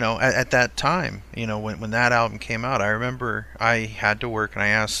 At that time, when that album came out, I remember I had to work and I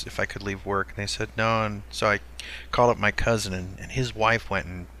asked if I could leave work and they said no. And so I called up my cousin and his wife went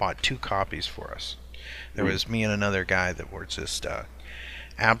and bought 2 copies for us. There was me and another guy that were just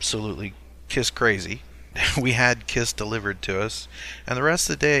absolutely Kiss crazy. We had Kiss delivered to us, and the rest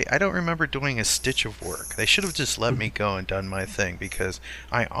of the day, I don't remember doing a stitch of work. They should have just let me go and done my thing, because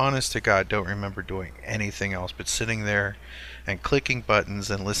I, honest to God, don't remember doing anything else but sitting there and clicking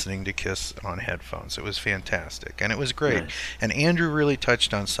buttons and listening to Kiss on headphones. It was fantastic, and it was great. Nice. And Andrew really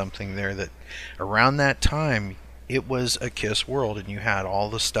touched on something there, that around that time, it was a Kiss world, and you had all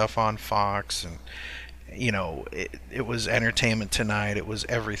the stuff on Fox, and it was Entertainment Tonight. It was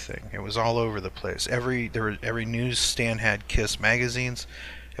everything. It was all over the place. Every newsstand had Kiss magazines.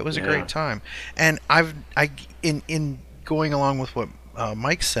 It was a great time. And in going along with what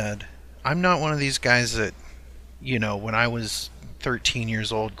Mike said, I'm not one of these guys that, when I was 13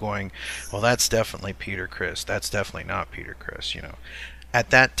 years old, going, well, that's definitely Peter Criss. That's definitely not Peter Criss. At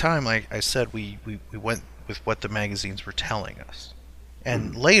that time, like I said, we went with what the magazines were telling us,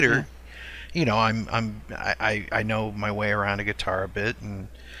 and later. I know my way around a guitar a bit, and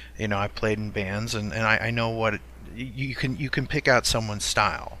I played in bands, and I know what you can pick out someone's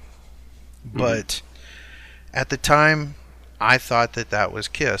style. But at the time, I thought that was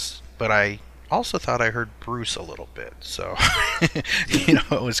Kiss, but I also thought I heard Bruce a little bit, so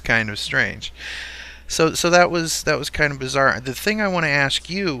it was kind of strange. So that was kind of bizarre. The thing I want to ask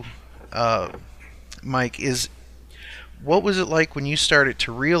you, Mike, is what was it like when you started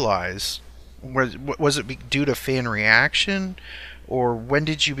to realize? Was it due to fan reaction, or when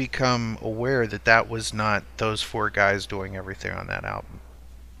did you become aware that was not those 4 guys doing everything on that album?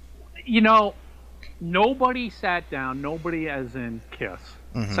 Nobody sat down, nobody as in Kiss,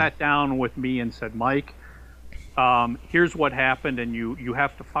 sat down with me and said, Mike, here's what happened, and you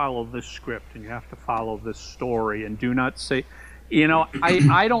have to follow this script, and you have to follow this story, and do not say...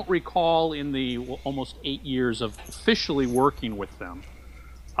 I don't recall in the almost 8 years of officially working with them,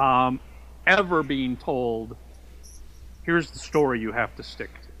 ever being told, here's the story you have to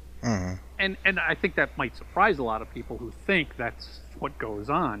stick to. And I think that might surprise a lot of people who think that's what goes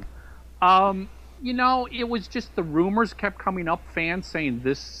on. It was just the rumors kept coming up, fans saying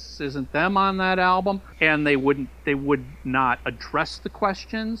this isn't them on that album, and they would not address the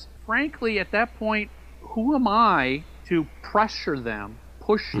questions. Frankly, at that point, who am I to pressure them,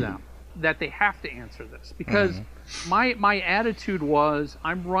 push them, that they have to answer this? Because my attitude was,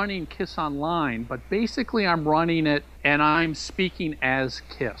 I'm running Kiss Online, but basically I'm running it and I'm speaking as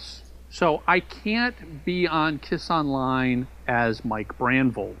Kiss. So I can't be on Kiss Online as Mike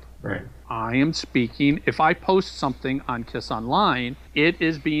Brandvold. Right. I am speaking, if I post something on Kiss Online, it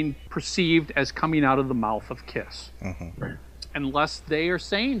is being perceived as coming out of the mouth of Kiss. Right. Unless they are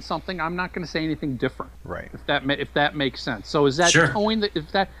saying something, I'm not going to say anything different. Right. If that makes sense. So is that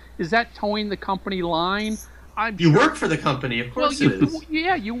towing the company line? You work for the company, of course it is.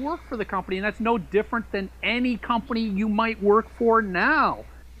 Yeah, you work for the company, and that's no different than any company you might work for now.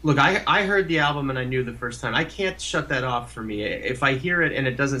 Look, I heard the album and I knew the first time. I can't shut that off for me. If I hear it and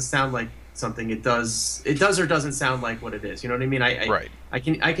it doesn't sound like something, it does or doesn't sound like what it is. You know what I mean?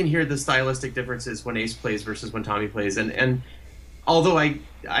 I can hear the stylistic differences when Ace plays versus when Tommy plays, and although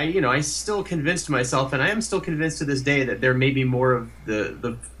I still convinced myself, and I am still convinced to this day, that there may be more of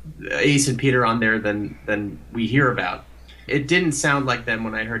the Ace and Peter on there than we hear about. It didn't sound like them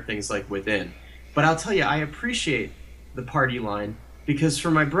when I heard things like Within. But I'll tell you, I appreciate the Party line, because for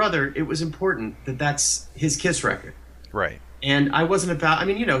my brother, it was important that that's his Kiss record. Right. And I wasn't about... I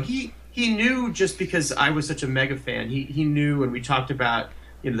mean, he knew, just because I was such a mega fan. He knew, and we talked about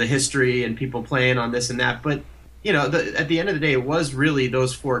the history and people playing on this and that, but at the end of the day, it was really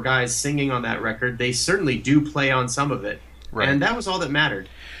those 4 guys singing on that record. They certainly do play on some of it, right. And that was all that mattered.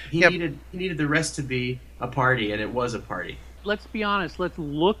 He needed the rest to be a party, and it was a party. Let's be honest. Let's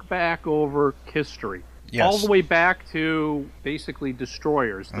look back over history. Yes. All the way back to basically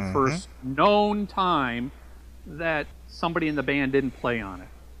Destroyers, the first known time that somebody in the band didn't play on it.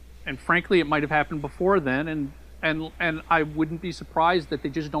 And frankly, it might have happened before then, and I wouldn't be surprised that they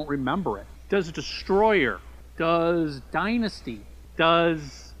just don't remember it. Does Destroyer, does Dynasty,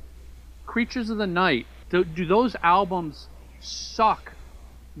 does Creatures of the Night, do those albums suck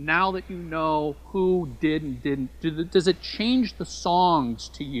now that you know who did and didn't? Does it change the songs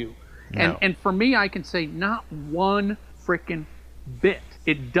to you? No. And for me, I can say not one frickin' bit.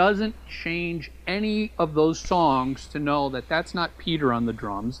 It doesn't change any of those songs to know that that's not Peter on the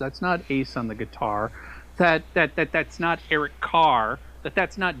drums, that's not Ace on the guitar, that's not Eric Carr,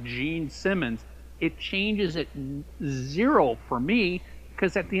 that's not Gene Simmons. It changes at zero for me,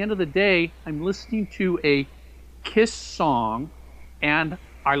 because at the end of the day, I'm listening to a Kiss song and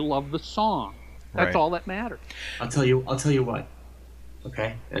I love the song. That's Right. all that matters. I'll tell you what.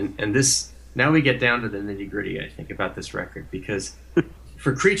 Okay, and this, now we get down to the nitty gritty, I think, about this record, because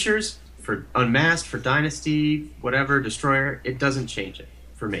for Creatures, for Unmasked, for Dynasty, whatever, Destroyer, it doesn't change it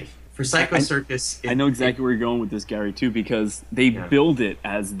for me. For Psycho Circus, I know exactly where you're going with this, Gary, too, because they build it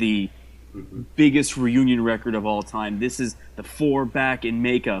as the biggest reunion record of all time. This is the four back in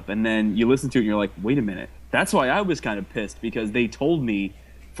makeup, and then you listen to it and you're like, wait a minute. That's why I was kind of pissed, because they told me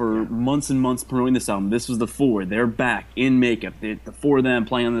for months and months promoting this album, this was the four. They're back in makeup. The four of them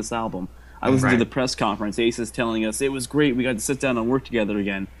playing on this album. I listened to the press conference. Ace is telling us it was great. We got to sit down and work together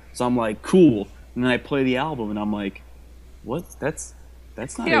again. So I'm like, cool. And then I play the album, and I'm like, what? That's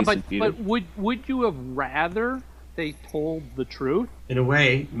not Ace and Peter. But would you have rather they told the truth? In a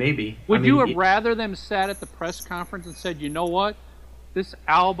way, maybe. Would you have rather them sat at the press conference and said, you know what, this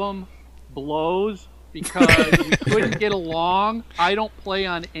album blows because we couldn't get along. I don't play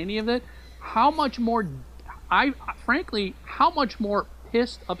on any of it. How much more, frankly, how much more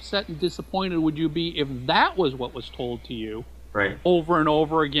pissed, upset, and disappointed would you be if that was what was told to you over and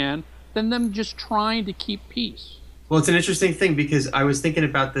over again than them just trying to keep peace? Well, it's an interesting thing, because I was thinking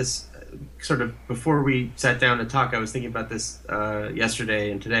about this sort of before we sat down to talk. I was thinking about this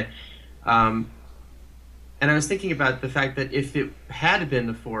yesterday and today. And I was thinking about the fact that if it had been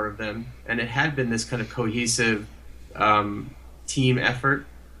the four of them and it had been this kind of cohesive team effort,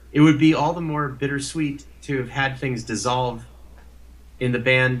 it would be all the more bittersweet to have had things dissolve in the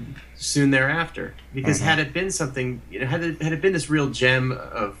band soon thereafter. Because had it been something, had it been this real gem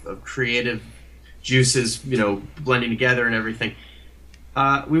of creative juices, blending together and everything,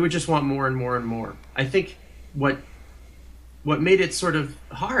 we would just want more and more and more. I think what made it sort of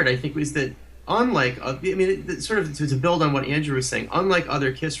hard, I think, was that unlike, sort of to build on what Andrew was saying, unlike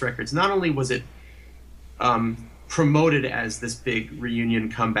other Kiss records, not only was it promoted as this big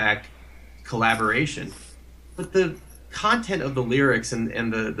reunion comeback collaboration, but the content of the lyrics and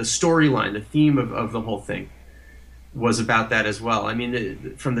the storyline, the theme of the whole thing was about that as well. I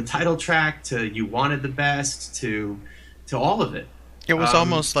mean, from the title track to You Wanted the Best to all of it. It was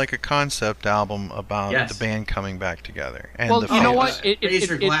almost like a concept album about the band coming back together. And well, the you know what? Raise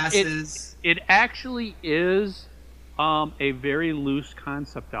Your Glasses. It actually is a very loose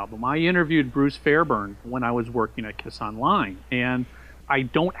concept album. I interviewed Bruce Fairburn when I was working at Kiss Online, and I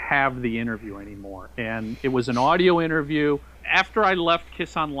don't have the interview anymore. And it was an audio interview. After I left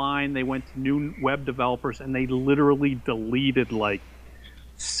Kiss Online, they went to new web developers, and they literally deleted like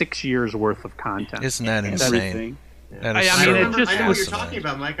 6 years worth of content. Isn't that insane? I know what you're talking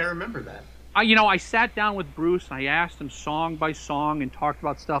about, Mike. I remember that. I sat down with Bruce and I asked him song by song and talked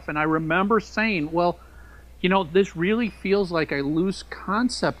about stuff, and I remember saying, well, this really feels like a loose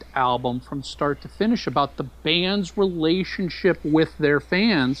concept album from start to finish about the band's relationship with their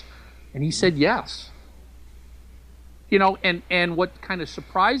fans. And he said yes. And what kind of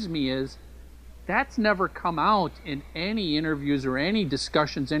surprised me is that's never come out in any interviews or any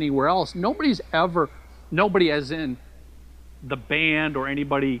discussions anywhere else. Nobody as in the band or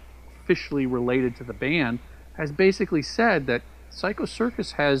anybody officially related to the band has basically said that Psycho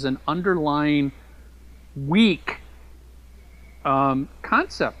Circus has an underlying weak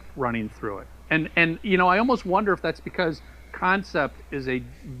concept running through it. And I almost wonder if that's because concept is a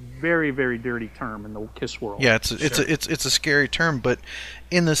very, very dirty term in the Kiss world. Yeah, it's a scary term, but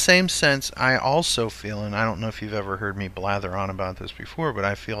in the same sense, I also feel, and I don't know if you've ever heard me blather on about this before, but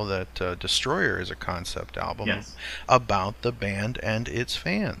I feel that Destroyer is a concept album about the band and its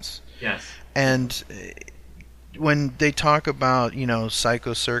fans. Yes. And when they talk about,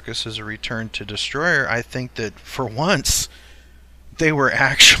 Psycho Circus as a return to Destroyer, I think that for once they were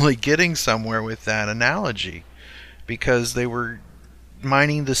actually getting somewhere with that analogy, because they were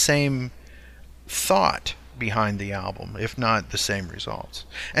mining the same thought behind the album, if not the same results.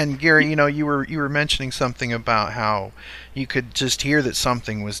 And Gary, you were mentioning something about how you could just hear that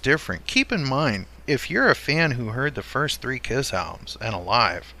something was different. Keep in mind, if you're a fan who heard the first 3 Kiss albums and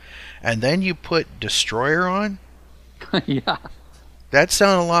Alive, and then you put Destroyer on, yeah, that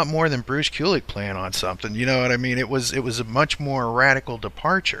sounded a lot more than Bruce Kulick playing on something. You know what I mean? It was a much more radical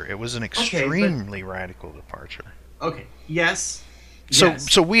departure. It was an extremely radical departure. Okay. Yes. So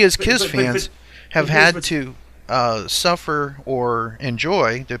Yes. so we as But- Kiss but- fans have here's had what's- to suffer or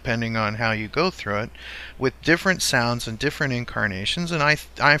enjoy, depending on how you go through it, with different sounds and different incarnations. And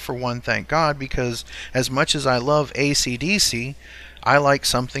I for one, thank God, because as much as I love AC/DC, I like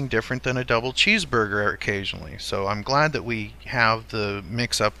something different than a double cheeseburger occasionally. So I'm glad that we have the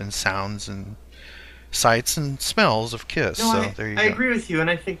mix-up in sounds and sights and smells of Kiss. No, So there you I go. agree with you, and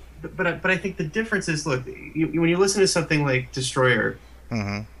I think, but I think the difference is, look, when you listen to something like Destroyer,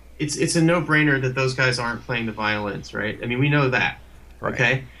 Mm-hmm. it's a no-brainer that those guys aren't playing the violins, right? I mean, we know that, Right.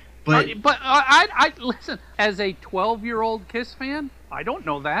 okay? But I listen, as a 12-year-old Kiss fan, I don't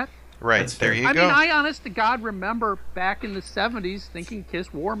know that. Right, That's there fair. you I go. mean, I honest to God remember back in the 70s thinking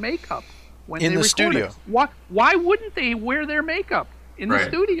Kiss wore makeup when In they the recorded. studio. Why wouldn't they wear their makeup in the Right.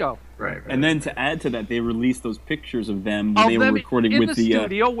 studio? Right. And then to add to that, they released those pictures of them when Of they were them recording in with the the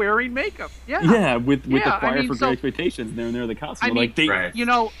studio wearing makeup. Yeah. yeah, with the Yeah, I Choir mean, for so- Great Expectations. They're in there, the costume. I mean, like they, Right. You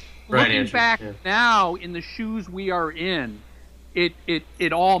know, Right, looking Andrew, back yeah. now in the shoes we are in,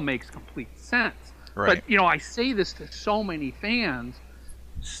 it all makes complete sense. Right. But you know, I say this to so many fans: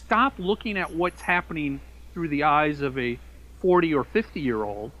 stop looking at what's happening through the eyes of a 40 or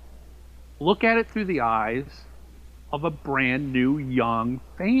 50-year-old. Look at it through the eyes of a brand new young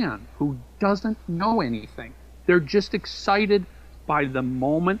fan who doesn't know anything. They're just excited by the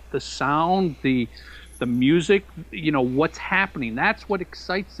moment, the sound, the music, you know, what's happening. That's what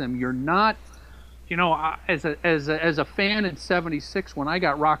excites them. You're not, you know, as a fan in '76 when I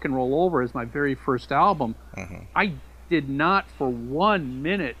got Rock and Roll Over as my very first album, I did not for 1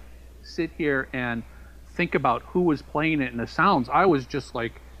 minute sit here and think about who was playing it and the sounds. I was just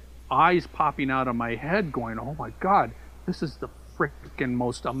like eyes popping out of my head going, oh my God, this is the freaking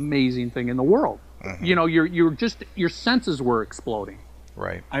most amazing thing in the world. You know, your senses were exploding.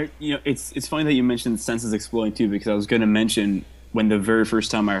 Right. It's funny that you mentioned senses exploding too, because I was going to mention when the very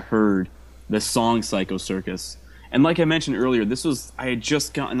first time I heard the song Psycho Circus, and like I mentioned earlier, I had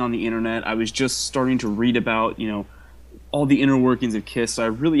just gotten on the internet. I was just starting to read about, you know, all the inner workings of Kiss. So I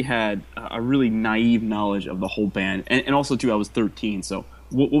really had a really naive knowledge of the whole band, and also too, I was 13. So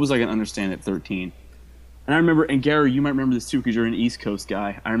what was I going to understand at 13? And I remember, and Gary, you might remember this too because you're an East Coast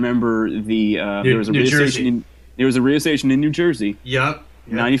guy. I remember there was a radio station in New Jersey. Yep.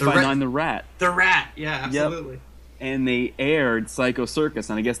 95.9 The Rat. The Rat. Yeah, absolutely. Yep. And they aired Psycho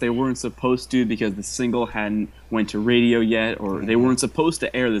Circus, and I guess they weren't supposed to because the single hadn't went to radio yet, or they weren't supposed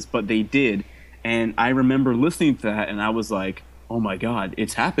to air this, but they did. And I remember listening to that, and I was like, "Oh my God,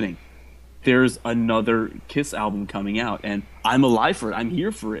 it's happening! There's another Kiss album coming out, and I'm alive for it. I'm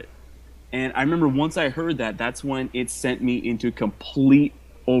here for it." And I remember once I heard that, that's when it sent me into complete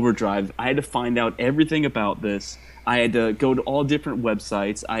overdrive. I had to find out everything about this. I had to go to all different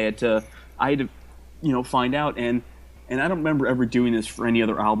websites. I had to, you know, find out. And I don't remember ever doing this for any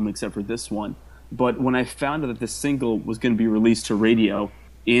other album except for this one. But when I found out that this single was going to be released to radio,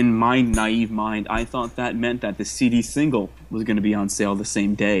 in my naive mind, I thought that meant that the CD single was going to be on sale the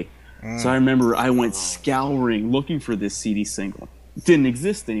same day. So I remember I went scouring looking for this CD single. It didn't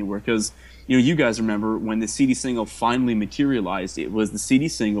exist anywhere because, you know, you guys remember when the CD single finally materialized, it was the CD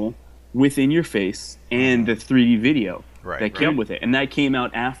single with In Your Face and the 3D video that came with it. And that came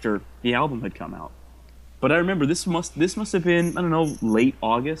out after the album had come out. But I remember this must have been, I don't know, late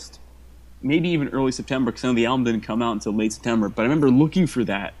August, maybe even early September, because the album didn't come out until late September. But I remember looking for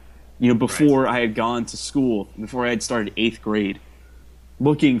that, you know, before I had gone to school, before I had started 8th grade,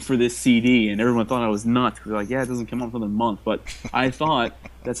 looking for this CD, and everyone thought I was nuts because like, yeah, it doesn't come out for another month. But I thought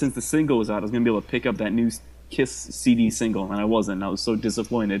that since the single was out, I was going to be able to pick up that new Kiss CD single, and I wasn't. I was so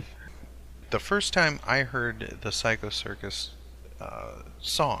disappointed. The first time I heard the Psycho Circus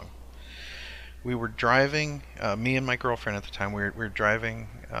song, we were driving, me and my girlfriend at the time, we were driving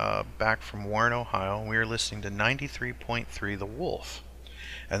back from Warren, Ohio, and we were listening to 93.3 The Wolf.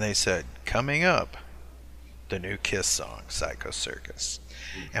 And they said, coming up, the new Kiss song, Psycho Circus.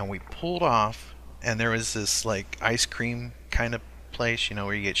 And we pulled off, and there was this like ice cream kind of place, you know,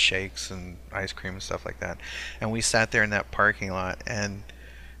 where you get shakes and ice cream and stuff like that. And we sat there in that parking lot, and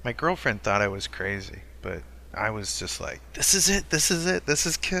my girlfriend thought I was crazy, but I was just like, this is it, this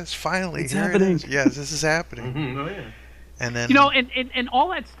is Kiss, finally. It's here happening. it is. Yes, this is happening. Oh yeah. And then, You know, and all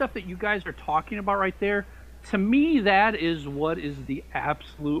that stuff that you guys are talking about right there, to me, that is what is the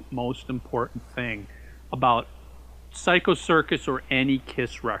absolute most important thing about Psycho Circus or any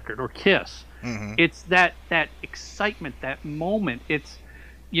Kiss record, or Kiss. It's that excitement, that moment. It's,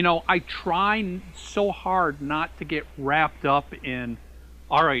 you know, I try so hard not to get wrapped up in,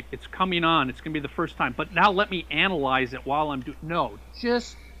 all right, it's coming on, it's going to be the first time, but now let me analyze it while I'm doing. No,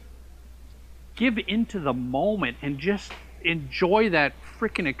 just give into the moment and just enjoy that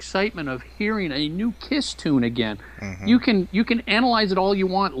freaking excitement of hearing a new Kiss tune again. You can analyze it all you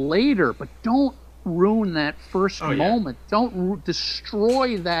want later, but don't ruin that first moment. Don't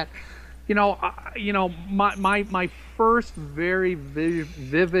destroy that. My first very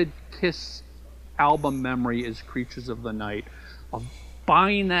vivid Kiss album memory is Creatures of the Night, of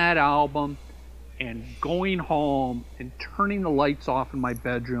buying that album and going home and turning the lights off in my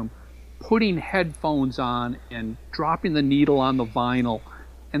bedroom, putting headphones on and dropping the needle on the vinyl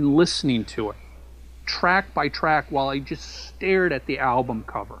and listening to it track by track while I just stared at the album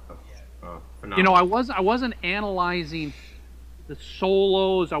cover. I wasn't analyzing the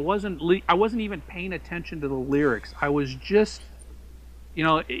solos. I wasn't even paying attention to the lyrics. I was just,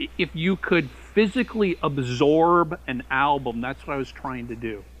 if you could physically absorb an album, that's what I was trying to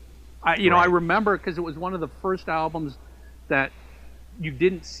do. I remember, because it was one of the first albums that you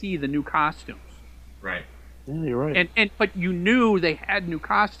didn't see the new costumes. Right. Yeah, you're right. But you knew they had new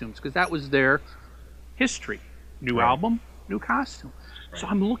costumes because that was their history. New album, new costume. Right. So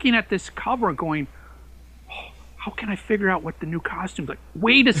I'm looking at this cover and going, how can I figure out what the new costume's like?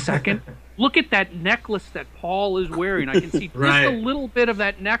 Wait a second. Look at that necklace that Paul is wearing. I can see just a little bit of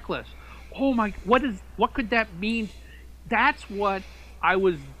that necklace. Oh my, what could that mean? That's what I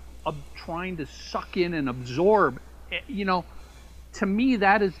was trying to suck in and absorb. To me,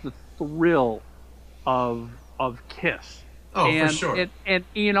 that is the thrill of Kiss. Oh, for sure. And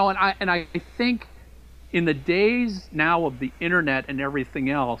I think in the days now of the internet and everything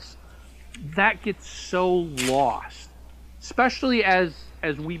else, that gets so lost, especially as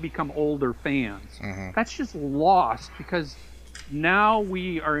we become older fans. That's just lost because now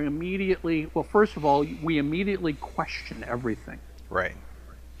we are immediately, well, first of all, we immediately question everything. Right.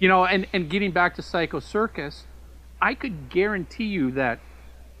 And getting back to Psycho Circus, I could guarantee you that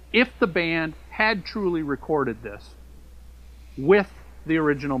if the band had truly recorded this with the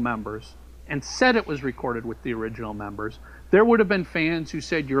original members and said it was recorded with the original members, there would have been fans who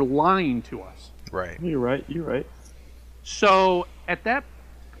said, you're lying to us. Right. You're right. So at that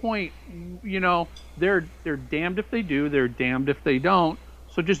point, they're damned if they do, they're damned if they don't.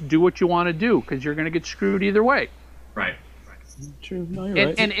 So just do what you want to do, because you're going to get screwed either way. Right. True. No, you're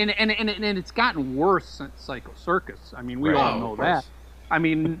right. And it's gotten worse since Psycho Circus. I mean, we all know that. I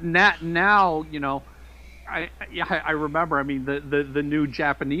mean, now, I remember. I mean, the new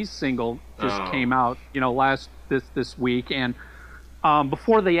Japanese single just came out, this week, and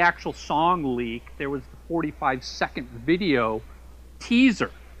before the actual song leak, there was the 45-second video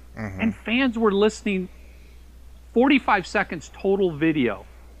teaser, and fans were listening. 45 seconds total video.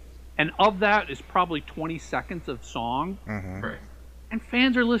 And of that is probably 20 seconds of song. Right. And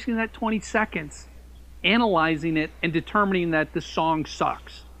fans are listening to that 20 seconds, analyzing it, and determining that the song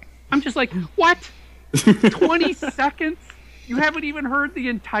sucks. I'm just like, what? 20 seconds? You haven't even heard the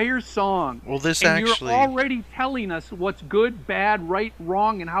entire song. Well, this and actually... you're already telling us what's good, bad, right,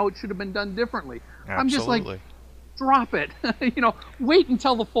 wrong, and how it should have been done differently. Absolutely. I'm just like, drop it. Wait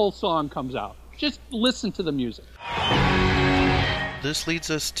until the full song comes out. Just listen to the music. This leads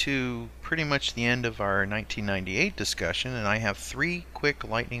us to pretty much the end of our 1998 discussion, and I have 3 quick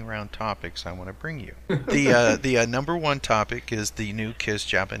lightning round topics I want to bring you. The number 1 topic is the new Kiss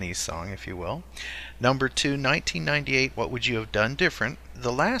Japanese song, if you will. Number 2, 1998, what would you have done different?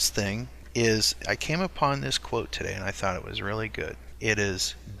 The last thing is, I came upon this quote today, and I thought it was really good. It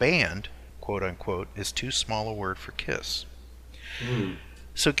is, band, quote unquote, is too small a word for Kiss.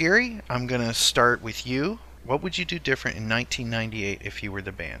 So Gary, I'm going to start with you. What would you do different in 1998 if you were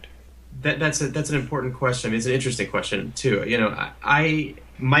the band? That's an important question. I mean, it's an interesting question too.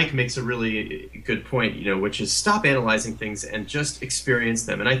 Mike makes a really good point. Which is stop analyzing things and just experience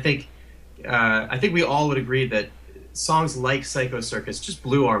them. And I think we all would agree that songs like Psycho Circus just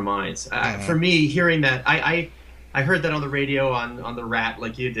blew our minds. For me, hearing that, I heard that on the radio on the Rat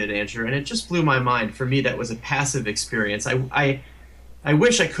like you did, Andrew, and it just blew my mind. For me, that was a passive experience. I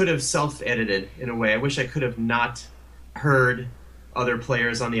wish I could have self-edited in a way. I wish I could have not heard other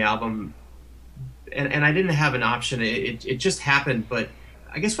players on the album, and I didn't have an option. It just happened, but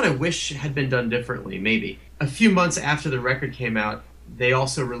I guess what I wish had been done differently, maybe. A few months after the record came out, they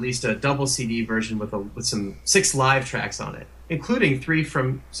also released a double CD version with some 6 live tracks on it, including 3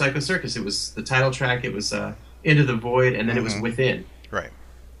 from Psycho Circus. It was the title track, it was Into the Void, and then it was Within. Right.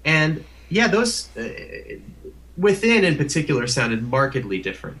 And yeah, those... Within, in particular, sounded markedly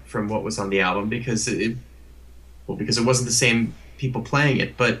different from what was on the album because it wasn't the same people playing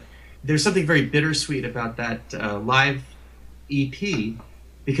it. But there's something very bittersweet about that live EP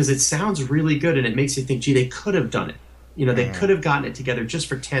because it sounds really good and it makes you think, gee, they could have done it. They could have gotten it together just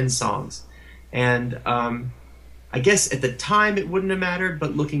for 10 songs. And I guess at the time it wouldn't have mattered,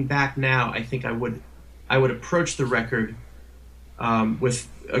 but looking back now, I think I would approach the record with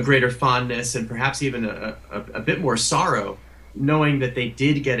a greater fondness and perhaps even a bit more sorrow, knowing that they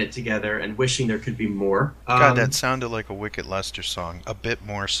did get it together and wishing there could be more. God, that sounded like a Wicked Lester song. A bit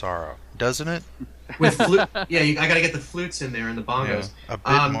more sorrow, doesn't it? With flute, yeah, I got to get the flutes in there and the bongos. Yeah,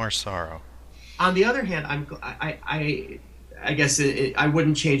 a bit more sorrow. On the other hand, I guess I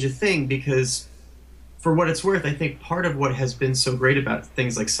wouldn't change a thing, because for what it's worth, I think part of what has been so great about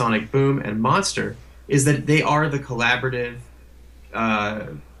things like Sonic Boom and Monster is that they are the collaborative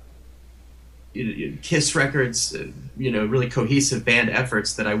Kiss records, really cohesive band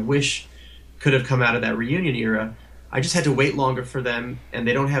efforts that I wish could have come out of that reunion era. I just had to wait longer for them, and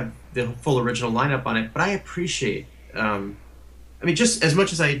they don't have the full original lineup on it. But I appreciate, just as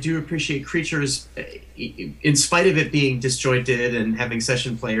much as I do appreciate Creatures, in spite of it being disjointed and having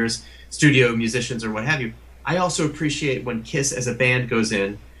session players, studio musicians, or what have you, I also appreciate when Kiss as a band goes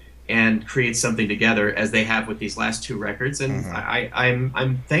in and creates something together, as they have with these last two records, and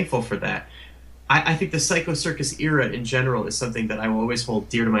I'm thankful for that. I think the Psycho Circus era in general is something that I will always hold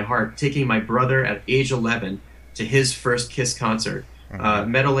dear to my heart. Taking my brother at age 11 to his first Kiss concert,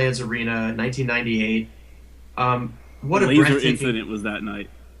 Meadowlands Arena, 1998. What the a laser breathtaking incident was that night.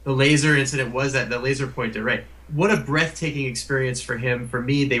 The laser incident was that, the laser pointer, right? What a breathtaking experience for him. For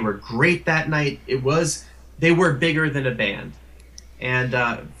me, they were great that night. They were bigger than a band. And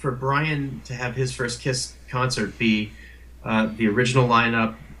for Brian to have his first Kiss concert be the original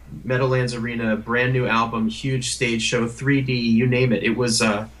lineup, Meadowlands Arena, brand new album, huge stage show, 3D, you name it. It was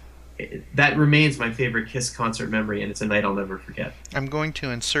that remains my favorite Kiss concert memory, and it's a night I'll never forget. I'm going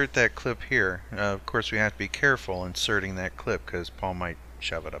to insert that clip here. Of course, we have to be careful inserting that clip because Paul might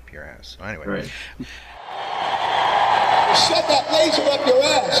shove it up your ass. So anyway. Right. Shove that laser up your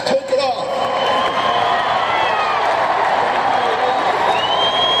ass. Take it off.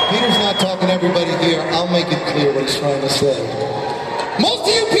 Peter's not talking to everybody here. I'll make it clear what he's trying to say. Most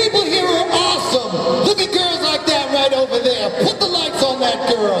of you people here are awesome. Look at girls like that right over there. Put the lights on that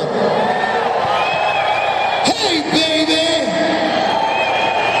girl. Hey, baby.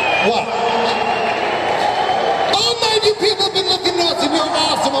 What? All night you people have been looking nuts and you're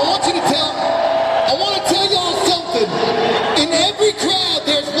awesome. I want to tell y'all something. In every crowd,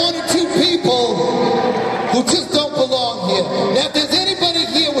 there's one or two people who just don't belong here. Now, if there's anybody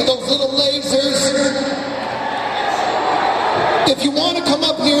here with those little lasers, if you want to come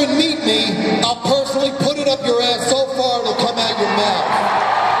up here and meet me, I'll personally put it up your ass so far it'll come out your mouth.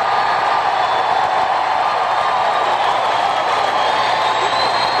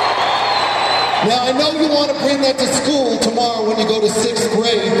 Now, I know you want to bring that to school tomorrow when you go to 6th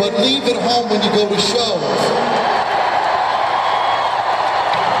grade, but leave it home when you go to shows.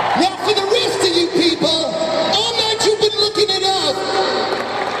 Now, for the rest of you people, all night you've been looking at us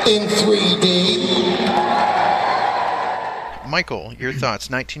in 3D. Michael, your thoughts.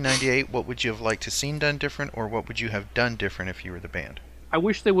 1998, what would you have liked to seen done different, or what would you have done different if you were the band? I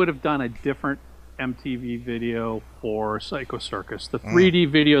wish they would have done a different MTV video for Psycho Circus. The 3D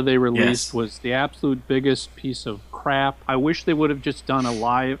video they released was the absolute biggest piece of crap. I wish they would have just done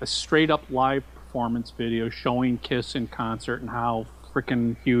a straight up live performance video showing Kiss in concert and how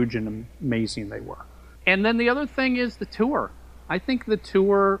freaking huge and amazing they were. And then the other thing is the tour. I think the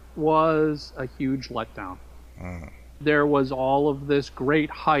tour was a huge letdown. There was all of this great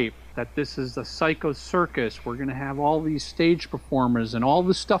hype that this is the Psycho Circus. We're going to have all these stage performers and all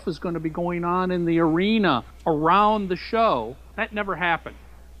this stuff is going to be going on in the arena around the show. That never happened.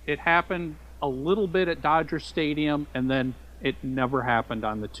 It happened a little bit at Dodger Stadium, and then it never happened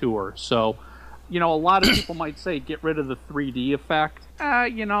on the tour. So, a lot of people might say get rid of the 3D effect.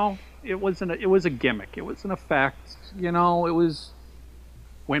 It was a gimmick. It was an effect. It was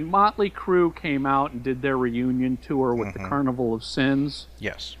when Motley Crue came out and did their reunion tour with the Carnival of Sins.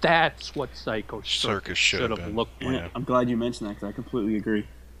 Yes, that's what Psycho Circus should have looked like. Yeah, I'm glad you mentioned that because I completely agree.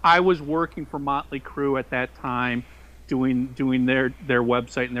 I was working for Motley Crue at that time, doing their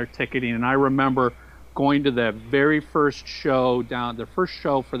website and their ticketing, and I remember going to the very first show the first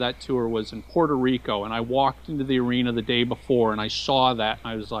show for that tour was in Puerto Rico, and I walked into the arena the day before and I saw that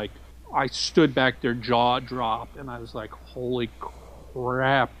and I was like, I stood back there, jaw dropped, and I was like, holy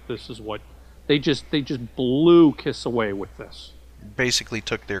crap, this is what they just blew Kiss away with this. Basically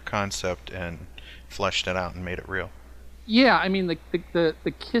took their concept and fleshed it out and made it real. Yeah, I mean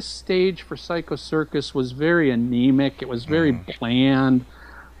the Kiss stage for Psycho Circus was very anemic. It was very bland.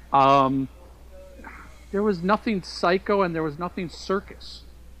 There was nothing psycho and there was nothing circus.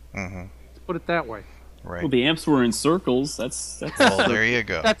 Let's put it that way. Right. Well, the amps were in circles. That's Well, there you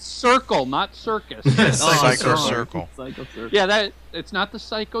go. That's Circle, not Circus. Psycho Circle. Psycho Circle. Yeah, it's not the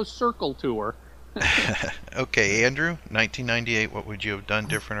Psycho Circle tour. Okay, Andrew, 1998, what would you have done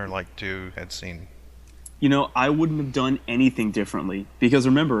different or like to had seen? You know, I wouldn't have done anything differently because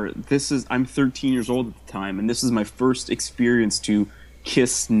remember, I'm 13 years old at the time, and this is my first experience to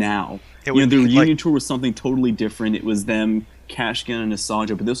Kiss now. The reunion tour was something totally different. It was them cashing in on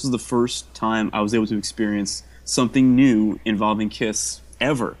nostalgia, but this was the first time I was able to experience something new involving Kiss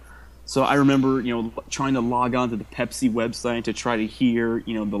ever. So I remember, trying to log on to the Pepsi website to try to hear,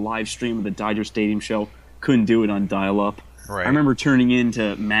 the live stream of the Dodger Stadium show. Couldn't do it on dial-up. Right. I remember turning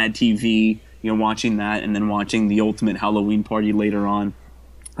into Mad TV, watching that, and then watching the Ultimate Halloween Party later on.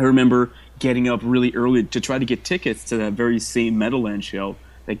 I remember getting up really early to try to get tickets to that very same Meadowland show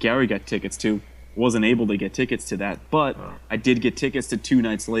that Gary got tickets to. Wasn't able to get tickets to that, but I did get tickets to 2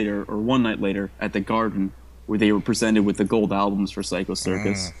 nights later, or 1 night later, at the Garden, where they were presented with the gold albums for Psycho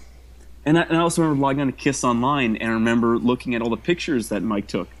Circus. And I also remember logging on to Kiss Online, and I remember looking at all the pictures that Mike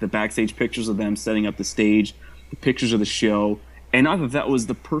took, the backstage pictures of them setting up the stage, the pictures of the show, and I thought that was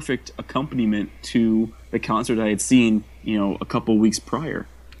the perfect accompaniment to the concert I had seen, a couple weeks prior.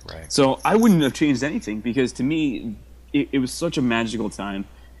 Right. So I wouldn't have changed anything because to me, it was such a magical time,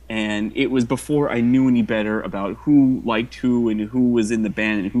 and it was before I knew any better about who liked who and who was in the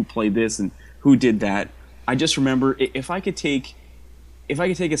band and who played this and who did that. I just remember if I could take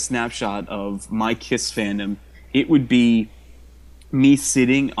a snapshot of my Kiss fandom, it would be me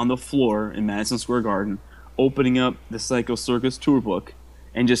sitting on the floor in Madison Square Garden, opening up the Psycho Circus tour book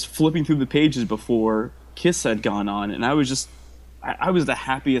and just flipping through the pages before Kiss had gone on, and I was the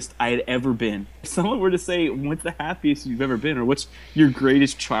happiest I had ever been. If someone were to say, what's the happiest you've ever been, or what's your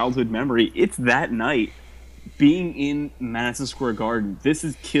greatest childhood memory, it's that night, being in Madison Square Garden. This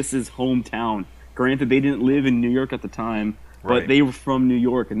is Kiss's hometown. Granted, they didn't live in New York at the time, but they were from New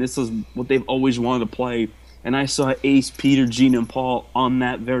York, and this is what they've always wanted to play. And I saw Ace, Peter, Gene, and Paul on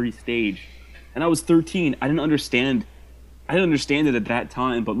that very stage. And I was 13. I didn't understand it at that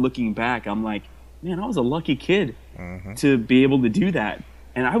time, but looking back, I'm like, man, I was a lucky kid to be able to do that.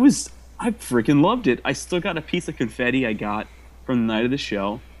 And I freaking loved it. I still got a piece of confetti I got from the night of the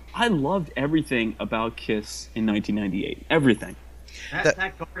show. I loved everything about Kiss in 1998. Everything.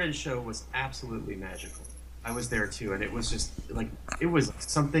 That Garden show was absolutely magical. I was there too, and it was just like, it was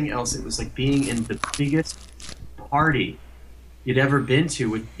something else. It was like being in the biggest party you'd ever been to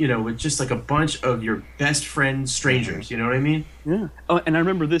with just like a bunch of your best friend strangers. You know what I mean? Yeah. Oh, and I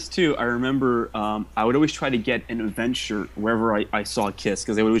remember this too. I remember I would always try to get an event shirt wherever I saw Kiss,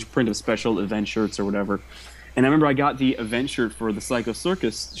 because they would always print up special event shirts or whatever. And I remember I got the event shirt for the Psycho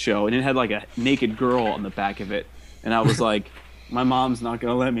Circus show, and it had like a naked girl on the back of it. And I was like, my mom's not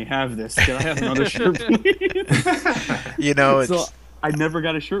going to let me have this. Can I have another shirt, please? So I never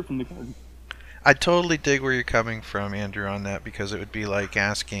got a shirt from the Garden. I totally dig where you're coming from, Andrew, on that, because it would be like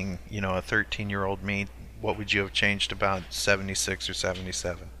asking, a 13-year-old me, what would you have changed about 76 or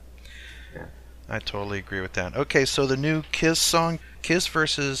 77? Yeah. I totally agree with that. Okay, so the new Kiss song, Kiss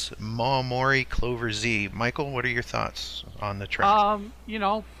versus Maomori Clover Z. Michael, what are your thoughts on the track?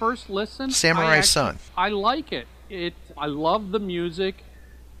 First listen, Samurai Sun. I like it. I love the music.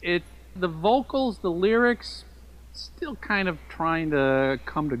 The vocals, the lyrics, still kind of trying to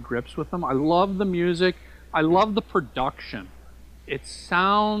come to grips with them. I love the music. I love the production. It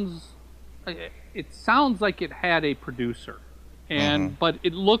sounds like it had a producer, but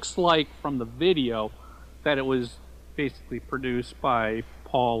it looks like from the video that it was basically produced by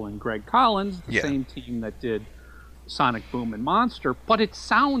Paul and Greg Collins, the same team that did Sonic Boom and Monster. But it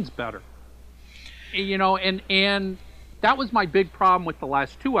sounds better, and that was my big problem with the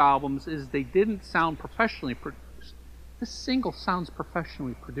last 2 albums, is they didn't sound professionally produced. This single sounds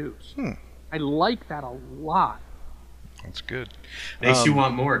professionally produced. I like that a lot. That's good. Makes you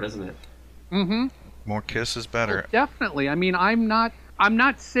want more, doesn't it? Mm-hmm. More Kiss is better. Well, definitely. I mean, I'm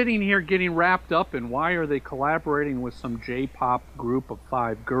not sitting here getting wrapped up in why are they collaborating with some J-pop group of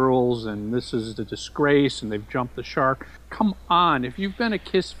 5 girls and this is the disgrace and they've jumped the shark. Come on. If you've been a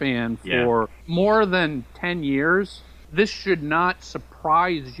Kiss fan for more than 10 years, this should not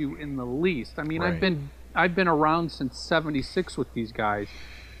surprise you in the least. I mean, I've been around since 76 with these guys.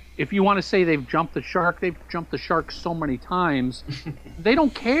 If you want to say they've jumped the shark so many times. They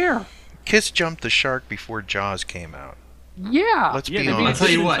don't care. Kiss jumped the shark before Jaws came out. Yeah. Let's be honest. I'll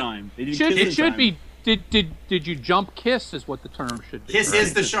tell you what. It should be, did you jump Kiss is what the term should be. Kiss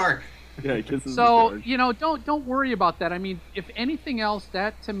is the shark. Yeah, Kiss is so, the shark. don't worry about that. I mean, if anything else,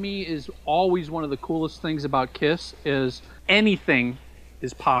 that to me is always one of the coolest things about Kiss, is anything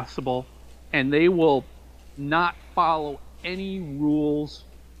is possible. And they will not follow any rules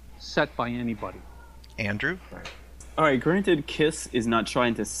set by anybody. Andrew? All right, granted, Kiss is not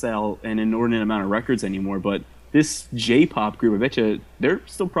trying to sell an inordinate amount of records anymore, but this J-pop group, I bet you, they're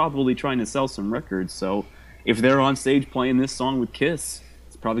still probably trying to sell some records. So if they're on stage playing this song with Kiss,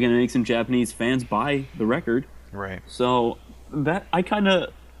 it's probably going to make some Japanese fans buy the record. Right. So that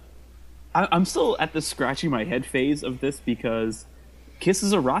I'm still at the scratching my head phase of this because Kiss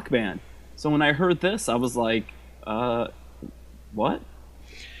is a rock band. So when I heard this, I was like, what?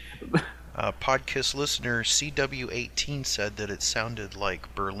 Podkiss listener CW18 said that it sounded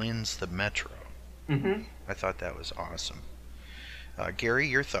like Berlin's The Metro. Mm-hmm. I thought that was awesome. Gary,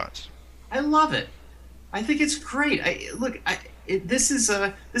 your thoughts? I love it. I think it's great. This is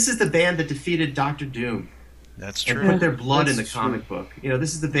the band that defeated Doctor Doom. That's true. And put their blood in the That's comic book.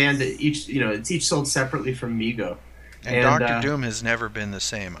 This is the band that it's each sold separately from Mego. And Doctor Doom has never been the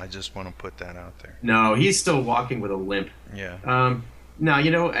same. I just want to put that out there. No, he's still walking with a limp. Yeah. No,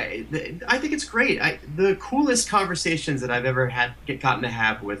 I think it's great. The coolest conversations that I've ever gotten to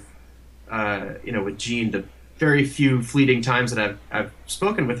have with, with Gene, the very few fleeting times that I've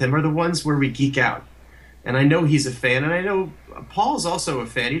spoken with him, are the ones where we geek out. And I know he's a fan, and I know Paul's also a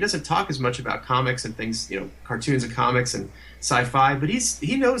fan. He doesn't talk as much about comics and things, cartoons and comics and sci-fi, but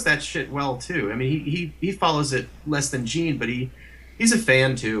he knows that shit well too. I mean, he follows it less than Gene, but he's a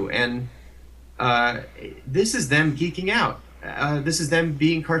fan too. And this is them geeking out. This is them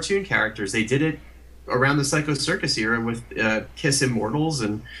being cartoon characters. They did it around the Psycho Circus era with Kiss Immortals,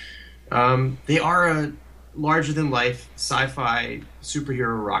 and they are a larger-than-life sci-fi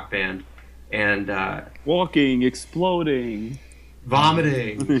superhero rock band. And walking, exploding,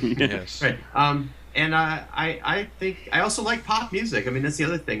 vomiting. Yes. Right. And I think I also like pop music. I mean, that's the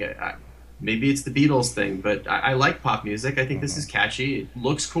other thing. Maybe it's the Beatles thing, but I like pop music. I think this is catchy. It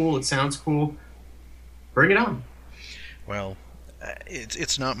looks cool. It sounds cool. Bring it on. Well,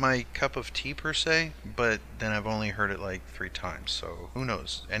 it's not my cup of tea per se, but then I've only heard it like 3 times, so who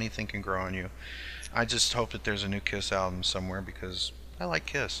knows? Anything can grow on you. I just hope that there's a new Kiss album somewhere because I like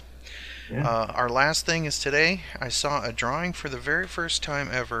Kiss. Yeah. Our last thing is today I saw a drawing for the very first time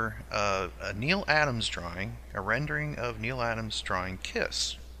ever, a Neil Adams drawing, a rendering of Neil Adams drawing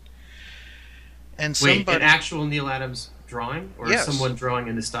Kiss. And Wait, an actual Neil Adams drawing? Or yes. Someone drawing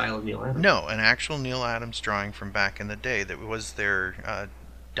in the style of Neil Adams? No, an actual Neil Adams drawing from back in the day that was their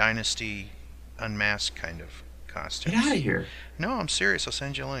Dynasty Unmasked kind of costume. Get out of here. No, I'm serious. I'll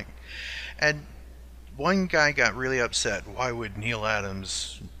send you a link. And one guy got really upset. Why would Neil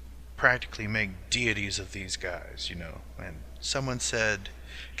Adams practically make deities of these guys, And someone said,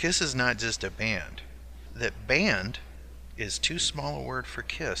 Kiss is not just a band. That band is too small a word for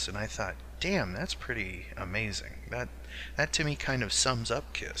Kiss. And I thought, damn, that's pretty amazing. That to me kind of sums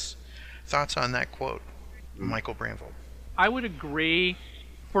up Kiss. Thoughts on that quote, Michael Branville? I would agree.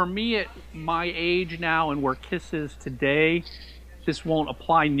 For me, at my age now and where Kiss is today, this won't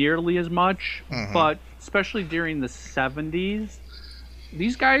apply nearly as much. Mm-hmm. But especially during the 70s,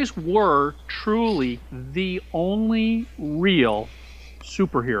 these guys were truly the only real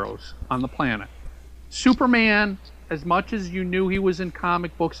superheroes on the planet. Superman, as much as you knew he was in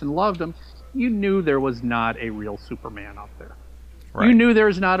comic books and loved him, you knew there was not a real Superman out there. Right. You knew there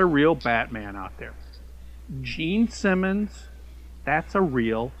was not a real Batman out there. Gene Simmons, that's a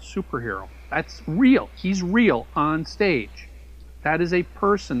real superhero. That's real. He's real on stage. That is a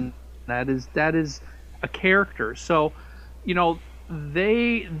person. That is a character. So,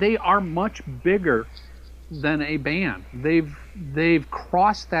 they are much bigger than a band. They've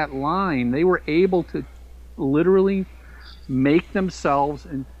crossed that line. They were able to literally make themselves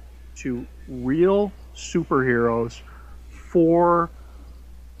into real superheroes for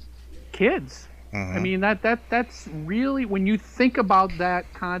kids. Mm-hmm. I mean that's really, when you think about that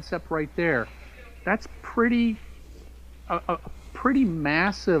concept right there, that's a pretty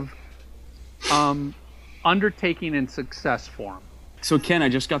massive undertaking and success for them. So Ken, I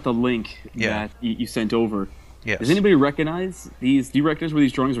just got the link that you sent over. Yes. Does anybody recognize these? Do you recognize where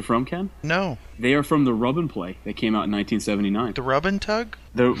these drawings are from, Ken? No. They are from the Rub and Play that came out in 1979. The Rub and Tug?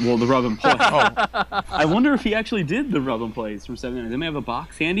 The Rub and Play. Oh. I wonder if he actually did the Rub and Plays from 79. They may have a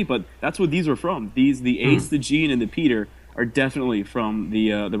box handy, but that's what these were from. The Ace, the Gene, and the Peter are definitely from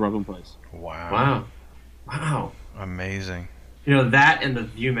the Rub and Plays. Wow. Wow. Amazing. That and the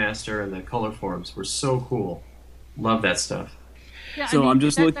Viewmaster and the color forms were so cool. Love that stuff. Yeah, so I'm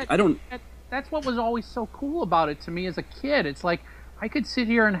just looking. That's what was always so cool about it to me as a kid. It's like I could sit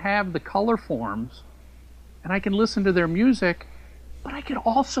here and have the color forms, and I can listen to their music, but I could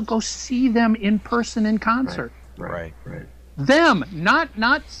also go see them in person in concert. Right. Them, not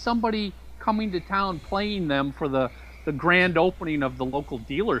somebody coming to town playing them for the grand opening of the local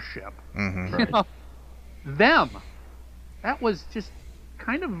dealership. Mm-hmm. You know, that was just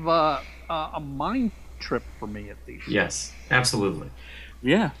kind of a mind trip for me, at least. Yes, absolutely.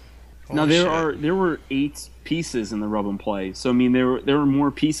 Yeah. Now there were 8 pieces in the Rub and Play, so I mean there were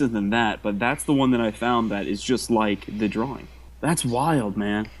more pieces than that, but that's the one that I found that is just like the drawing. That's wild,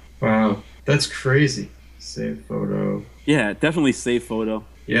 man. Wow, that's crazy. Save photo. Yeah, definitely save photo.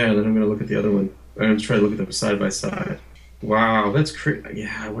 Yeah, and then I'm gonna look at the other one. I'm gonna try to look at them side by side. Wow, that's crazy.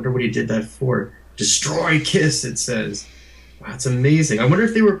 Yeah, I wonder what he did that for. Destroy Kiss, it says. Wow, it's amazing. I wonder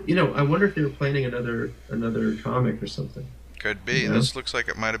if they were, planning another comic or something. Could be. Yeah. This looks like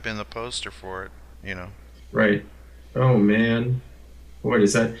it might have been the poster for it, you know. Right. Oh, man. What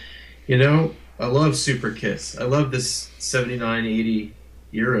is that? You know, I love Super Kiss. I love this 79-80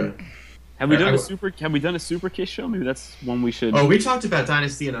 era. Have we done a Super Kiss show? Maybe that's one we should. Oh, we talked about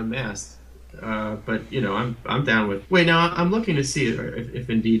Dynasty and Unmasked. But, you know, I'm down with... Wait, now, I'm looking to see if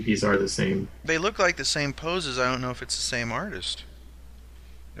indeed these are the same. They look like the same poses. I don't know if it's the same artist.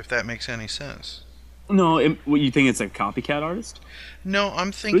 If that makes any sense. No, you think it's a copycat artist? No,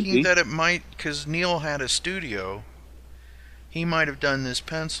 I'm thinking that it might... Because Neil had a studio. He might have done this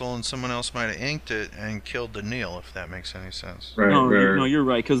pencil and someone else might have inked it and killed the Neil, if that makes any sense. Right, no, you're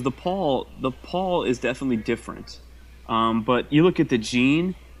right, because the Paul is definitely different. But you look at the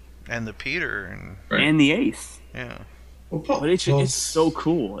Gene... And the Peter and the Ace. Yeah. Well, but it's so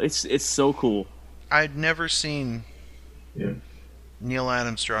cool. It's so cool. I'd never seen Neil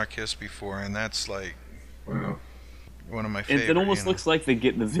Adams draw Kiss before, and that's like one of my favorites. It almost looks like they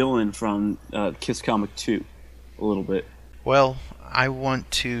get the villain from Kiss Comic 2 a little bit. Well, I want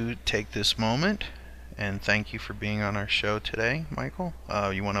to take this moment and thank you for being on our show today, Michael.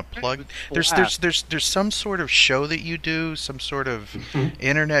 You want to plug? There's some sort of show that you do, some sort of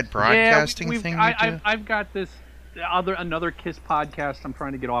internet broadcasting thing you do? I've got this another Kiss podcast I'm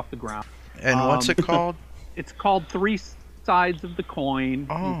trying to get off the ground. And what's it called? It's called Three Sides of the Coin.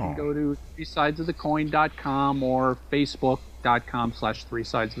 Oh. You can go to threesidesofthecoin.com or facebook.com/Three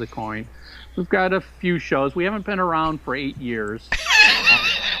Sides of the Coin. We've got a few shows. We haven't been around for 8 years.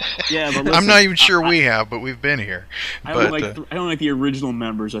 Yeah, but listen, I'm not even sure we have, but we've been here. I don't like the original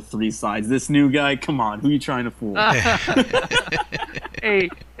members of Three Sides. This new guy, come on, who are you trying to fool? Hey,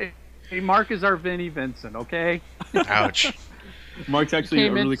 Mark is our Vinnie Vincent, okay? Ouch. Mark's actually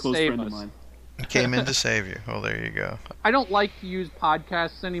a really close friend of mine. Came in to save you. Well, there you go. I don't like to use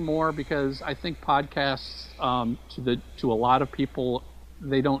podcasts anymore because I think podcasts, to a lot of people,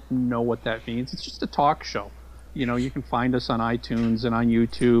 they don't know what that means. It's just a talk show. You know, you can find us on iTunes and on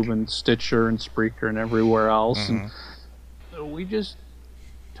YouTube and Stitcher and Spreaker and everywhere else. And we just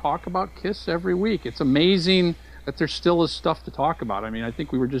talk about Kiss every week. It's amazing that there still is stuff to talk about. I mean, I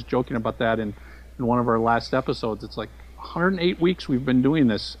think we were just joking about that in one of our last episodes. It's like 108 weeks we've been doing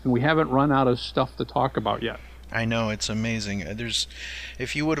this, and we haven't run out of stuff to talk about yet. I know, it's amazing.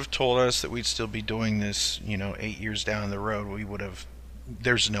 If you would have told us that we'd still be doing this, 8 years down the road, we would have...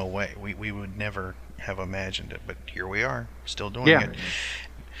 There's no way. We would never have imagined it, but here we are, still doing it.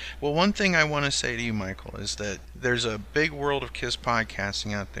 Well, one thing I want to say to you, Michael, is that there's a big world of Kiss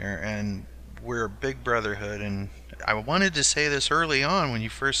podcasting out there, and we're a big brotherhood, and I wanted to say this early on when you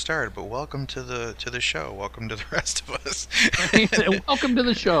first started, but welcome to the show. Welcome to the rest of us. Welcome to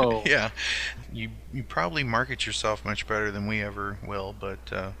the show. Yeah. You probably market yourself much better than we ever will,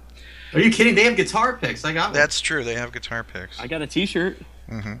 but... Are you kidding? They have guitar picks. I got one. That's true. They have guitar picks. I got a T-shirt.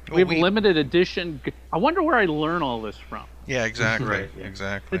 We have limited edition. I wonder where I learn all this from. Yeah, exactly. Right, yeah.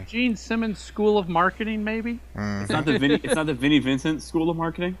 Exactly. The Gene Simmons School of Marketing, maybe? It's not the Vinnie Vincent School of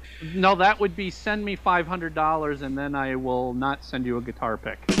Marketing? No, that would be send me $500 and then I will not send you a guitar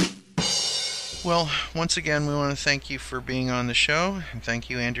pick. Well, once again, we want to thank you for being on the show, and thank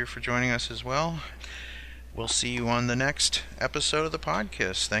you, Andrew, for joining us as well. We'll see you on the next episode of the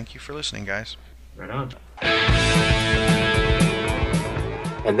podcast. Thank you for listening, guys. Right on.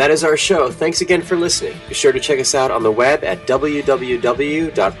 And that is our show. Thanks again for listening. Be sure to check us out on the web at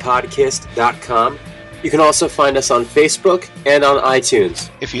www.podkist.com. You can also find us on Facebook and on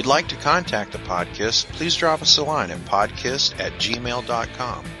iTunes. If you'd like to contact the Podkiss, please drop us a line at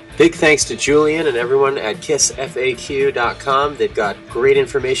podkiss@gmail.com. Big thanks to Julian and everyone at KissFAQ.com. They've got great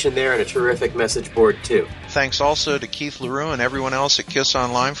information there and a terrific message board, too. Thanks also to Keith LaRue and everyone else at Kiss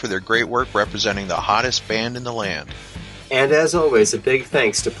Online for their great work representing the hottest band in the land. And as always, a big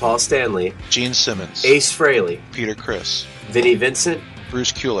thanks to Paul Stanley, Gene Simmons, Ace Frehley, Peter Criss, Vinnie Vincent,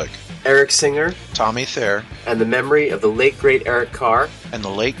 Bruce Kulick, Eric Singer, Tommy Thayer, and the memory of the late great Eric Carr, and the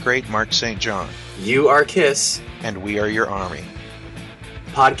late great Mark St. John. You are Kiss, and we are your army.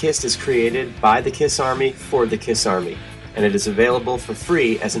 Podkist is created by the Kiss Army for the Kiss Army, and it is available for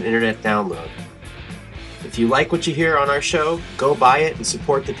free as an internet download. If you like what you hear on our show, go buy it and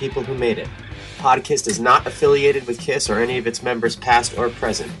support the people who made it. Podkist is not affiliated with Kiss or any of its members past or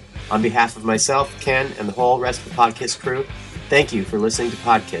present. On behalf of myself, Ken, and the whole rest of the Podkist crew, thank you for listening to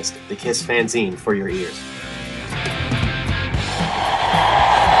Podkist, the Kiss fanzine for your ears.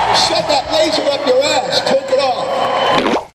 Shove that laser up your ass,